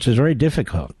platforms, which is very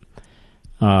difficult.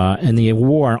 And the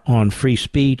war on free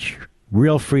speech,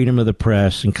 real freedom of the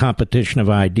press, and competition of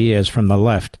ideas from the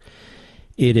left.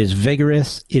 It is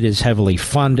vigorous, it is heavily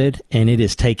funded, and it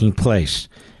is taking place.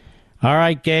 All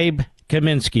right, Gabe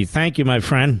Kaminsky, thank you, my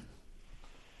friend.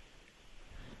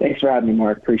 Thanks for having me,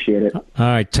 Mark. Appreciate it. All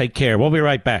right, take care. We'll be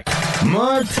right back.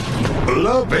 Mark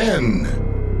Levin.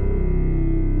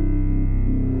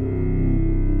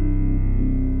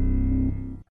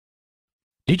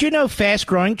 Did you know Fast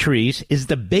Growing Trees is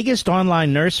the biggest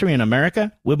online nursery in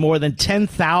America with more than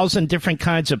 10,000 different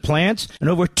kinds of plants and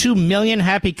over 2 million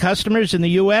happy customers in the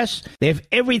U.S.? They have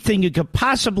everything you could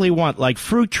possibly want, like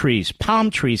fruit trees, palm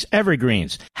trees,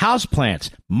 evergreens, houseplants,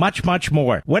 much, much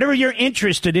more. Whatever you're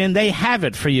interested in, they have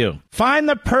it for you. Find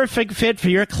the perfect fit for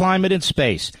your climate and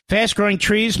space. Fast Growing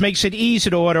Trees makes it easy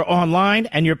to order online,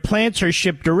 and your plants are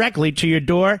shipped directly to your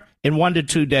door in 1 to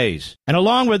 2 days. And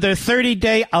along with their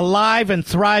 30-day Alive and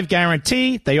Thrive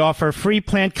guarantee, they offer free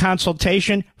plant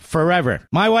consultation forever.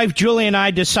 My wife Julie and I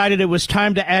decided it was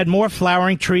time to add more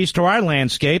flowering trees to our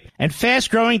landscape, and Fast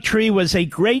Growing Tree was a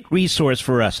great resource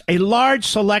for us. A large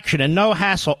selection and no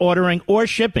hassle ordering or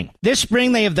shipping. This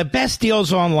spring they have the best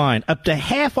deals online, up to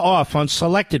half off on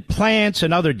selected plants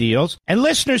and other deals. And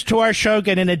listeners to our show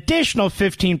get an additional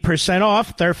 15%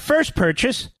 off their first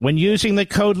purchase when using the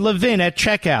code LEVIN at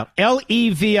checkout.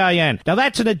 LEVIN. Now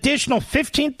that's an additional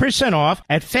 15% off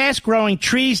at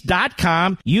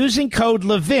fastgrowingtrees.com using code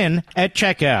LEVIN at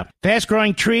checkout.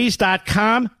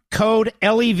 Fastgrowingtrees.com, code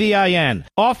LEVIN.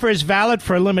 Offer is valid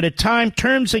for a limited time.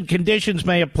 Terms and conditions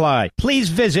may apply. Please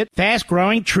visit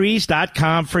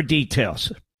fastgrowingtrees.com for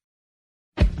details.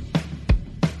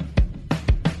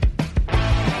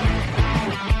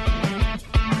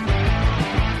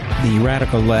 The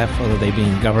radical left, whether they be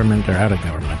in government or out of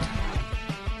government,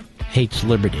 hates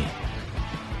liberty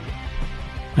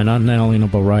and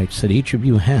unalienable rights that each of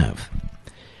you have.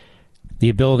 The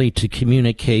ability to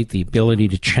communicate, the ability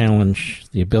to challenge,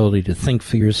 the ability to think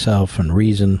for yourself and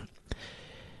reason,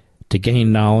 to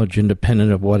gain knowledge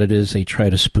independent of what it is they try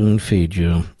to spoon feed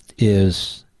you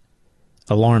is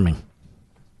alarming.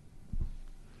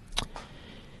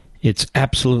 It's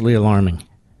absolutely alarming.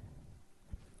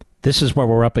 This is what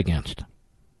we're up against.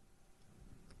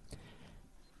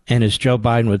 And as Joe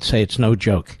Biden would say, it's no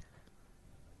joke.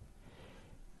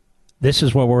 This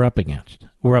is what we're up against.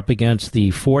 We're up against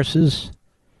the forces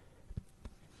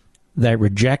that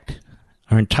reject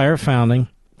our entire founding,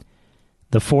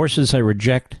 the forces that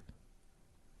reject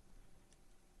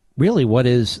really what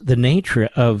is the nature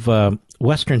of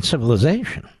Western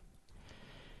civilization.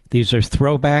 These are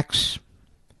throwbacks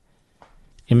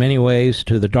in many ways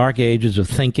to the dark ages of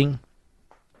thinking.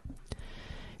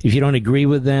 If you don't agree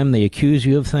with them, they accuse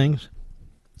you of things.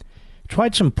 It's why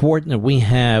it's important that we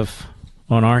have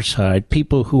on our side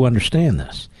people who understand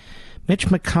this. Mitch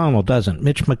McConnell doesn't.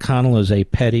 Mitch McConnell is a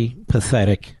petty,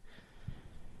 pathetic,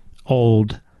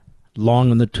 old,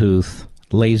 long in the tooth,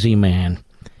 lazy man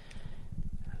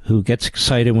who gets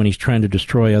excited when he's trying to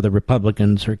destroy other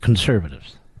Republicans or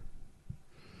conservatives.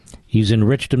 He's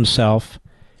enriched himself,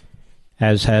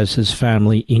 as has his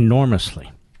family, enormously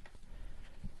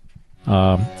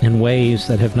in ways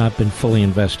that have not been fully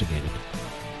investigated.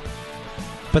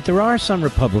 But there are some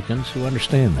Republicans who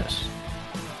understand this.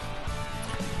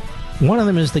 One of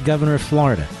them is the governor of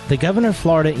Florida. The governor of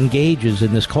Florida engages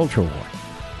in this culture war.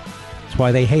 That's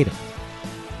why they hate him.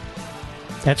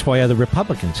 That's why other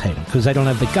Republicans hate him, because they don't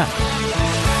have the guts.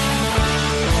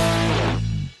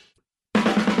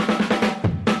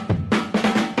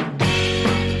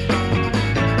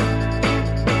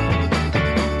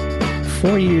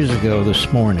 Four years ago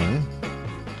this morning,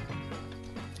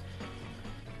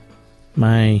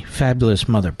 my fabulous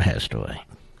mother passed away.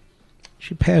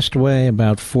 She passed away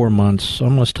about 4 months,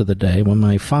 almost to the day, when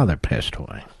my father passed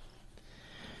away.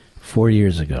 4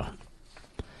 years ago.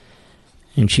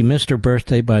 And she missed her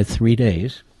birthday by 3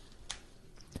 days.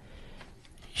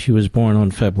 She was born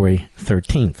on February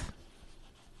 13th.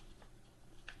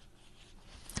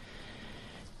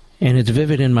 And it's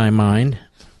vivid in my mind.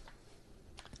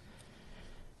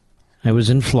 I was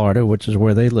in Florida, which is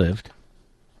where they lived,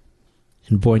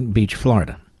 in Boynton Beach,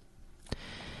 Florida.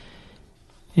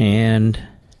 And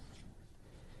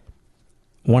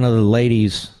one of the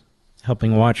ladies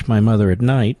helping watch my mother at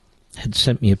night had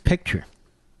sent me a picture.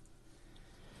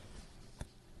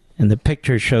 And the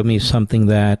picture showed me something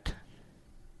that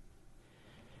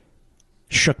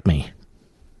shook me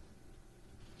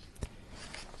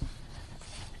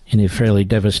in a fairly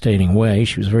devastating way.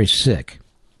 She was very sick.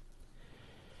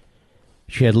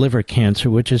 She had liver cancer,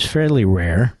 which is fairly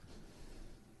rare.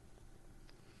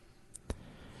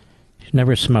 She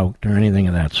never smoked or anything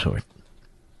of that sort.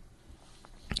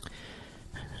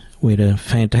 We had a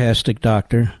fantastic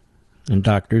doctor and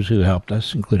doctors who helped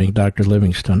us, including Dr.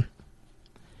 Livingston,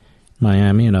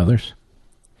 Miami, and others.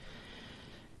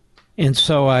 And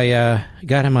so I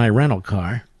got in my rental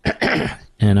car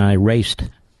and I raced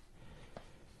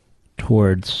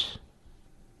towards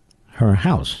her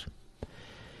house.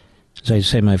 As I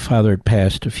say, my father had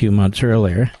passed a few months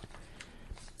earlier,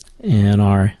 and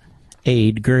our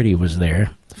aide, Gertie, was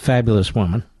there. Fabulous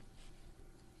woman.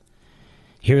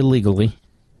 Here legally,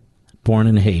 born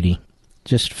in Haiti.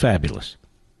 Just fabulous.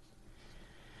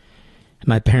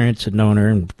 My parents had known her,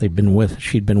 and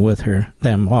she'd been with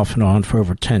them off and on for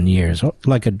over 10 years,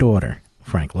 like a daughter,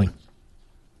 frankly.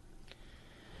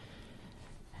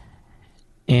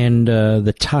 And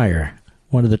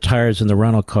one of the tires in the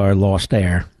rental car lost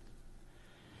air.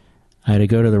 I had to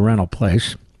go to the rental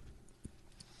place.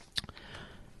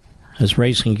 I was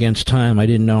racing against time. I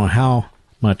didn't know how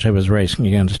much I was racing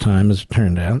against time, as it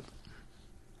turned out.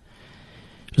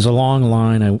 It was a long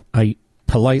line. I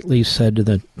politely said to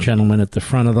the gentleman at the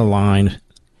front of the line,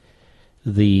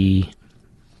 the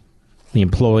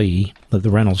employee of the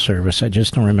rental service, I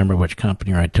just don't remember which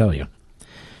company, or I'd tell you.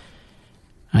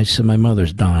 I said, my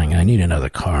mother's dying. I need another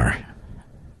car.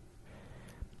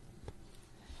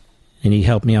 And he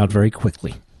helped me out very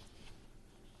quickly.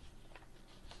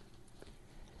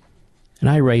 And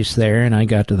I raced there, and I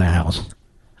got to the house.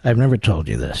 I've never told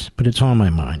you this, but it's on my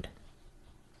mind.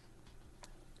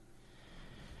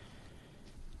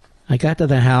 I got to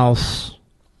the house.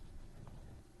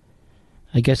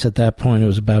 I guess at that point it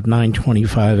was about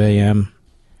 9:25 a.m.,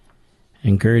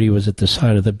 and Gertie was at the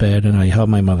side of the bed, and I held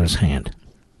my mother's hand.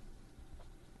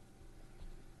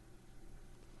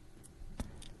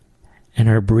 And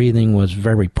her breathing was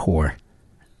very poor.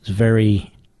 It was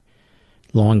very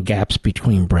long gaps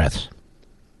between breaths.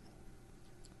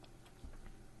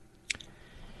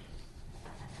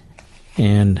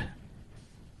 And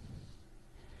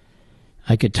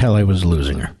I could tell I was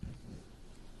losing her.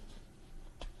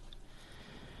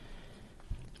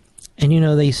 And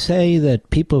they say that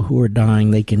people who are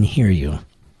dying, they can hear you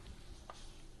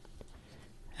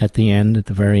at the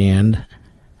very end.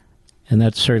 And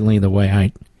that's certainly the way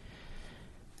I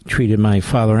treated my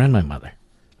father and my mother.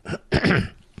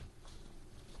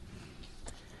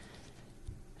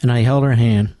 And I held her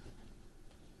hand.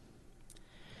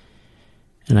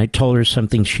 And I told her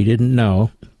something she didn't know,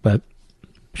 but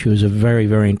she was a very,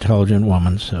 very intelligent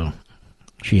woman, so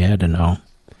she had to know.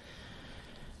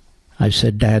 I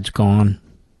said, Dad's gone.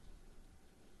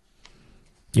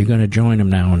 You're going to join him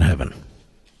now in heaven.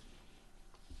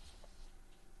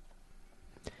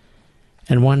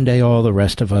 And one day all the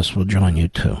rest of us will join you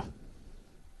too.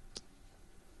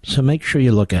 So make sure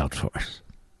you look out for us.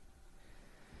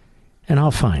 And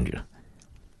I'll find you.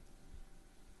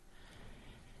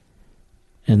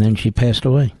 And then she passed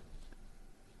away.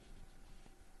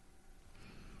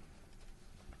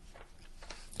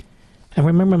 I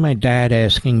remember my dad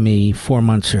asking me 4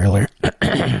 months earlier,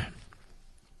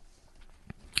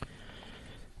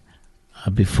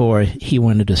 before he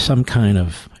went into some kind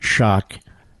of shock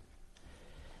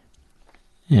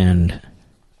and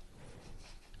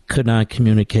could not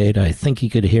communicate. I think he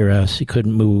could hear us. He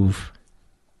couldn't move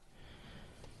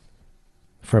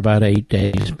for about 8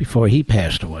 days before he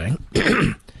passed away.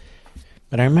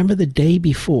 But I remember the day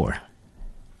before,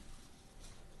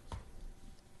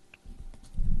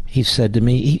 he said to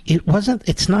me,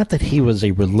 it's not that he was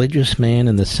a religious man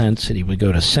in the sense that he would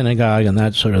go to synagogue and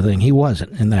that sort of thing. He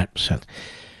wasn't in that sense.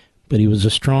 But he was a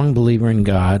strong believer in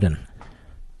God and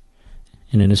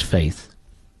in his faith.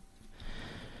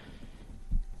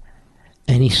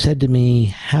 And he said to me,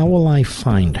 how will I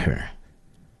find her?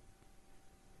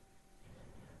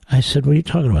 I said, what are you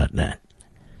talking about, Dad?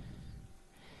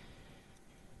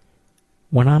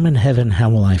 When I'm in heaven, how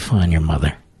will I find your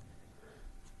mother?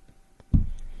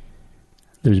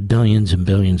 There's billions and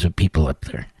billions of people up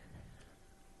there.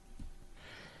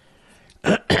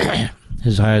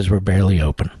 His eyes were barely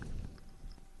open.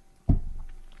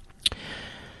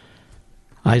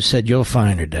 I said, you'll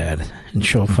find her, Dad, and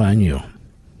she'll find you.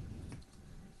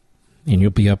 And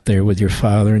you'll be up there with your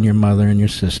father and your mother and your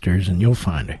sisters, and you'll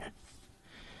find her.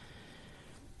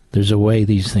 There's a way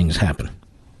these things happen.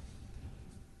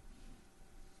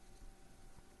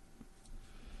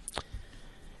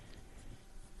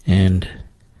 And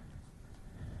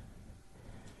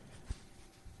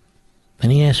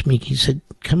then he asked me, he said,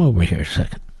 come over here a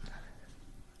second.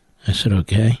 I said,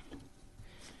 okay.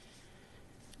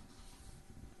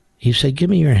 He said, give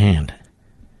me your hand.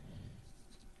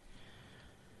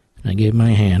 And I gave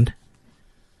my hand.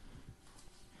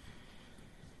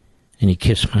 And he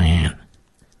kissed my hand.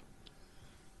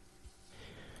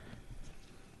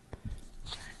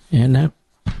 And that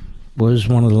was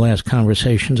one of the last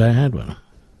conversations I had with him.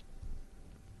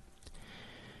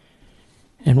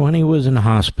 And when he was in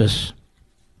hospice,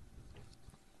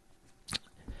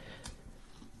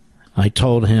 I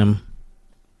told him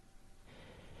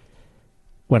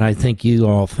what I think you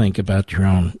all think about your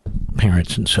own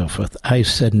parents and so forth. I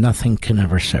said nothing can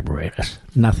ever separate us.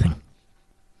 Nothing.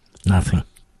 Nothing.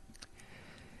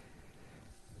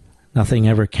 Nothing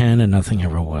ever can and nothing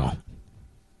ever will.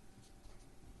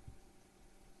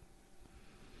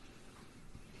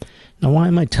 Now, why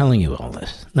am I telling you all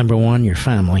this? Number one, your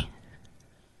family.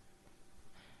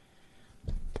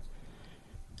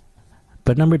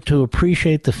 But number two,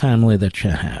 appreciate the family that you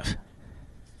have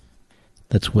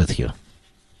that's with you.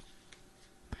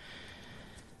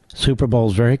 Super Bowl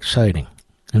is very exciting.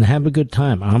 And have a good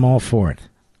time. I'm all for it.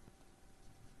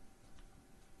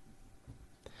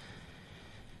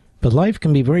 But life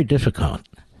can be very difficult.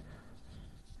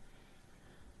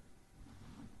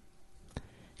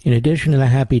 In addition to the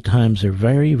happy times, they're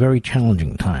very, very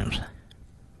challenging times.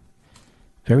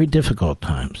 Very difficult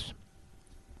times.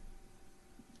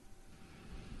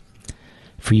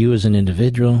 For you as an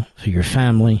individual, for your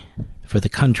family, for the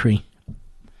country.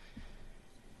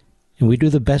 And we do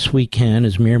the best we can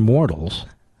as mere mortals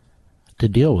to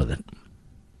deal with it.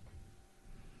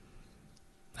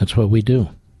 That's what we do.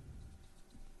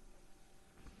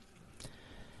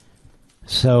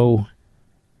 So,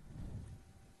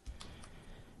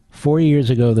 4 years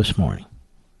ago this morning,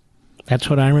 that's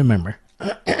what I remember.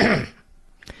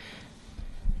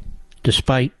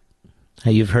 Despite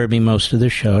how you've heard me most of the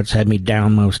show, it's had me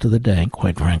down most of the day,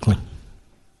 quite frankly.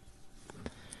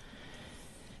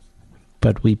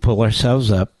 But we pull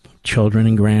ourselves up, children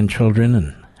and grandchildren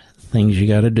and things you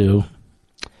got to do,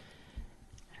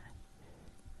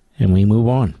 and we move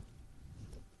on.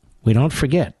 We don't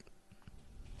forget.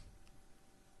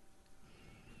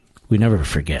 We never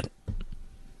forget.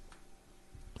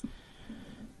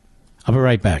 I'll be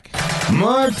right back.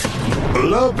 Mark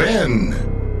Levin.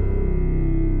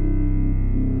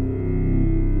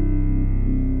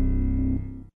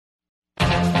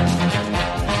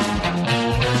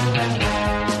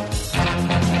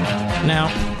 Now,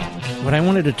 what I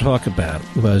wanted to talk about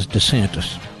was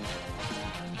DeSantis.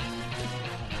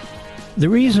 The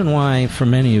reason why, for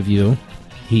many of you,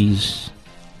 he's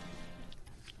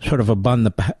sort of above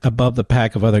the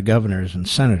pack of other governors and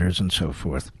senators and so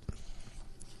forth,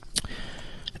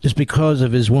 is because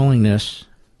of his willingness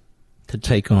to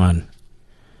take on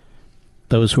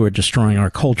those who are destroying our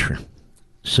culture.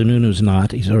 Sununu's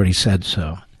not. He's already said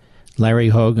so. Larry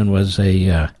Hogan was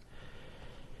a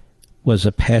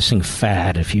passing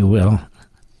fad, if you will.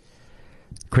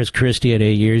 Chris Christie had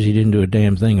 8 years. He didn't do a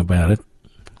damn thing about it.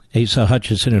 Asa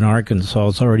Hutchinson in Arkansas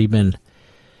has already been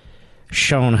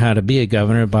shown how to be a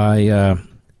governor by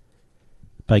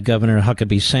Governor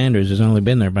Huckabee Sanders, who's only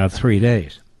been there about 3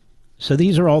 days. So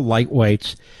these are all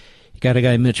lightweights. You got a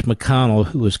guy, Mitch McConnell,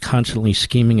 who is constantly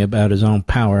scheming about his own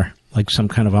power, like some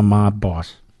kind of a mob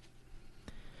boss.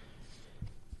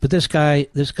 But this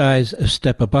guy's a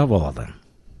step above all of them.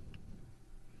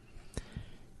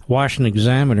 Washington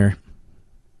Examiner,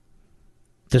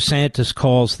 DeSantis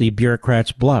calls the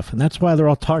bureaucrats bluff, and that's why they're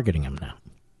all targeting him now.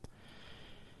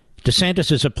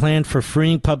 DeSantis is a plan for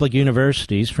freeing public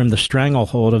universities from the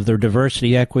stranglehold of their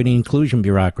diversity, equity, inclusion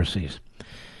bureaucracies.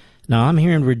 Now, I'm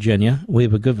here in Virginia. We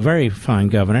have a good, very fine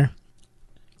governor,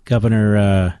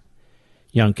 Governor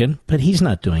Youngkin, but he's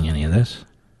not doing any of this.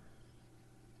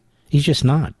 He's just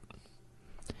not.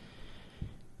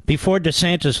 Before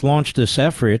DeSantis launched this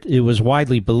effort, it was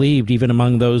widely believed, even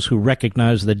among those who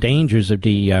recognize the dangers of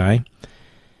DEI,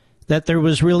 that there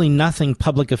was really nothing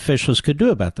public officials could do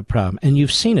about the problem. And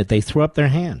you've seen it. They threw up their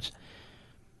hands.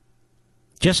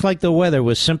 Just like the weather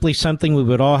was simply something we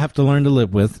would all have to learn to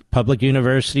live with, public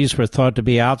universities were thought to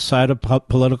be outside of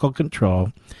political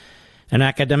control, and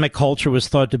academic culture was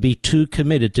thought to be too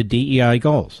committed to DEI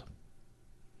goals.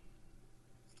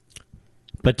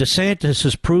 But DeSantis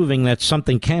is proving that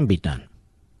something can be done.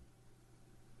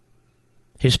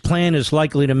 His plan is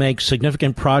likely to make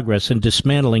significant progress in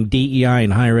dismantling DEI in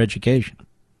higher education.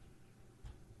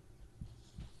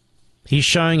 He's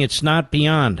showing it's not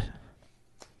beyond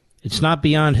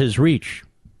his reach.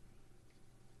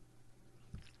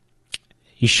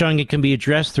 He's showing it can be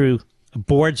addressed through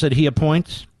boards that he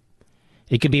appoints.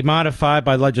 It can be modified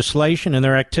by legislation, and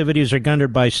their activities are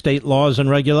governed by state laws and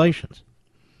regulations.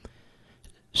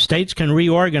 States can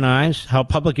reorganize how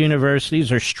public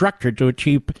universities are structured to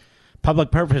achieve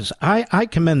public purposes. I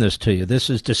commend this to you. This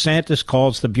is DeSantis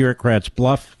calls the bureaucrats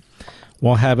bluff.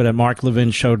 We'll have it at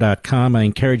marklevinshow.com. I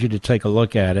encourage you to take a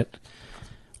look at it.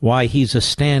 Why he's a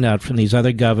standout from these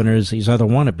other governors, these other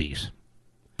wannabes.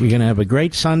 You're going to have a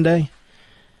great Sunday.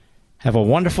 Have a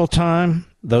wonderful time.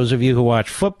 Those of you who watch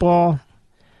football,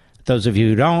 those of you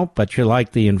who don't, but you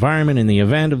like the environment and the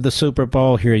event of the Super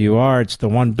Bowl, here you are. It's the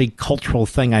one big cultural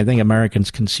thing I think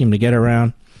Americans can seem to get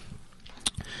around.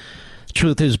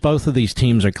 Truth is, both of these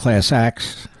teams are class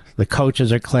acts. The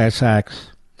coaches are class acts.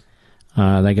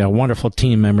 They got wonderful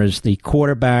team members. The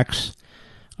quarterbacks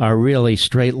are really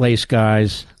straight-laced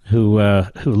guys who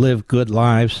live good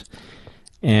lives.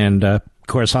 And, of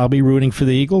course, I'll be rooting for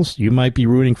the Eagles. You might be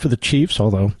rooting for the Chiefs,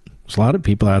 although there's a lot of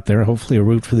people out there hopefully will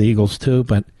root for the Eagles too.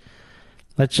 But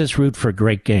let's just root for a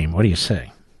great game. What do you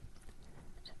say?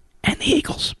 And the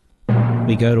Eagles.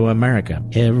 We go to America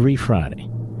every Friday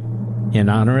in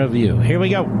honor of you. Here we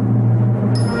go.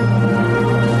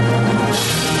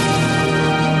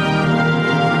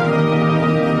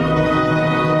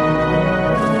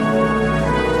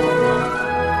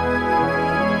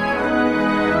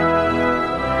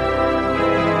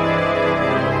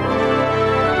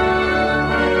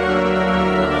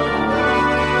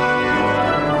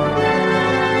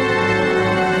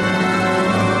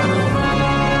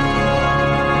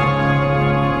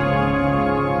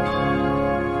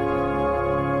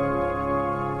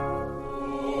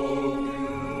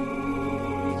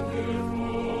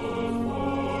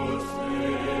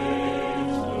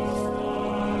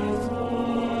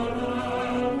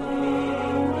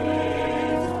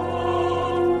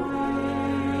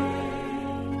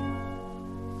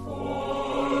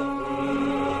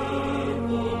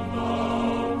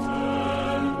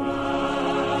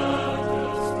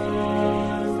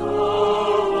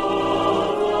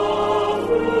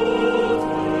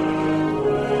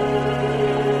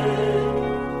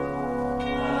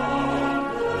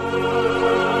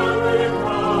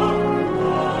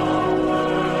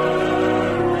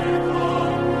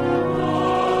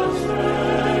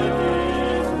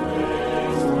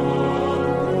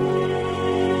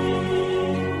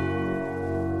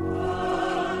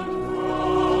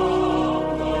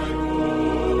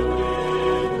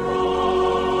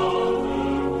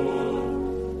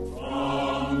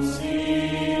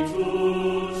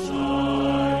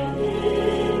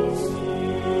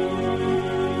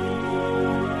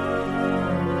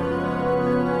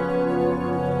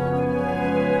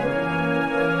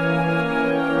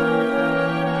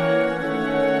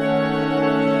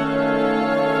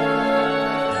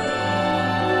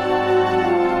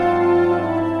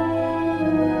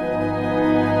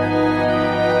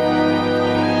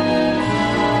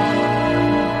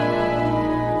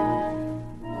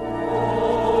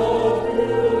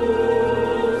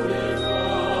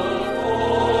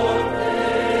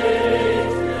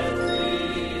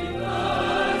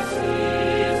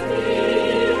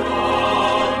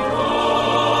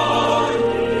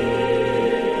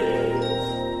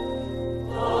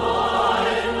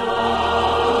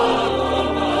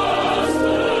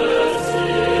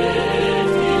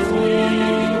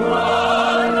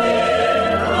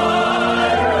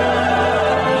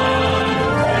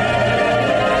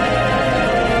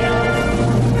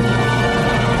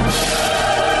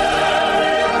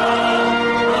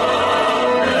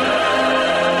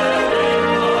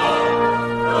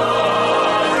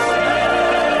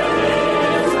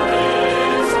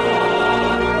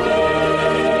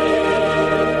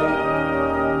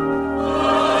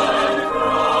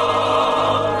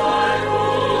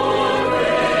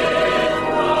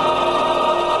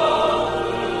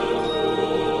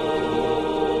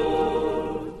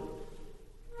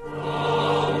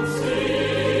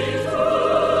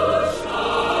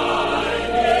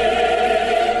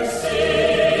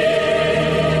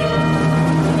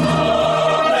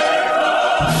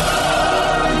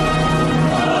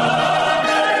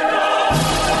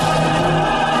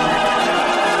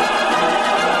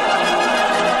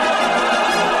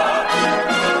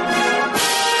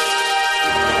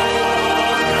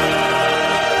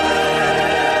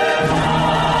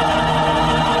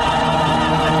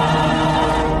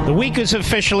 is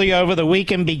officially over. The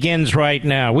weekend begins right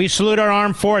now. We salute our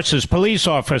armed forces, police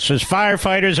officers,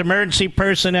 firefighters, emergency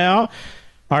personnel,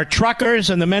 our truckers,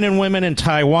 and the men and women in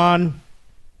Taiwan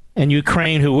and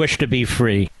Ukraine who wish to be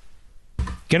free.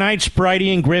 Good night,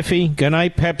 Spritey and Griffey. Good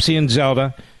night, Pepsi and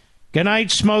Zelda. Good night,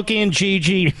 Smokey and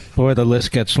Gigi. Boy, the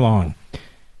list gets long.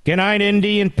 Good night,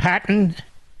 Indy and Patton.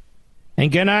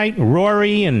 And good night,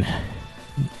 Rory and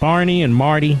Barney and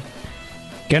Marty.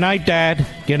 Good night, Dad.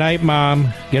 Good night, Mom.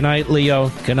 Good night, Leo.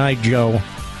 Good night, Joe.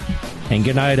 And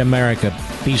good night, America.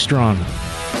 Be strong.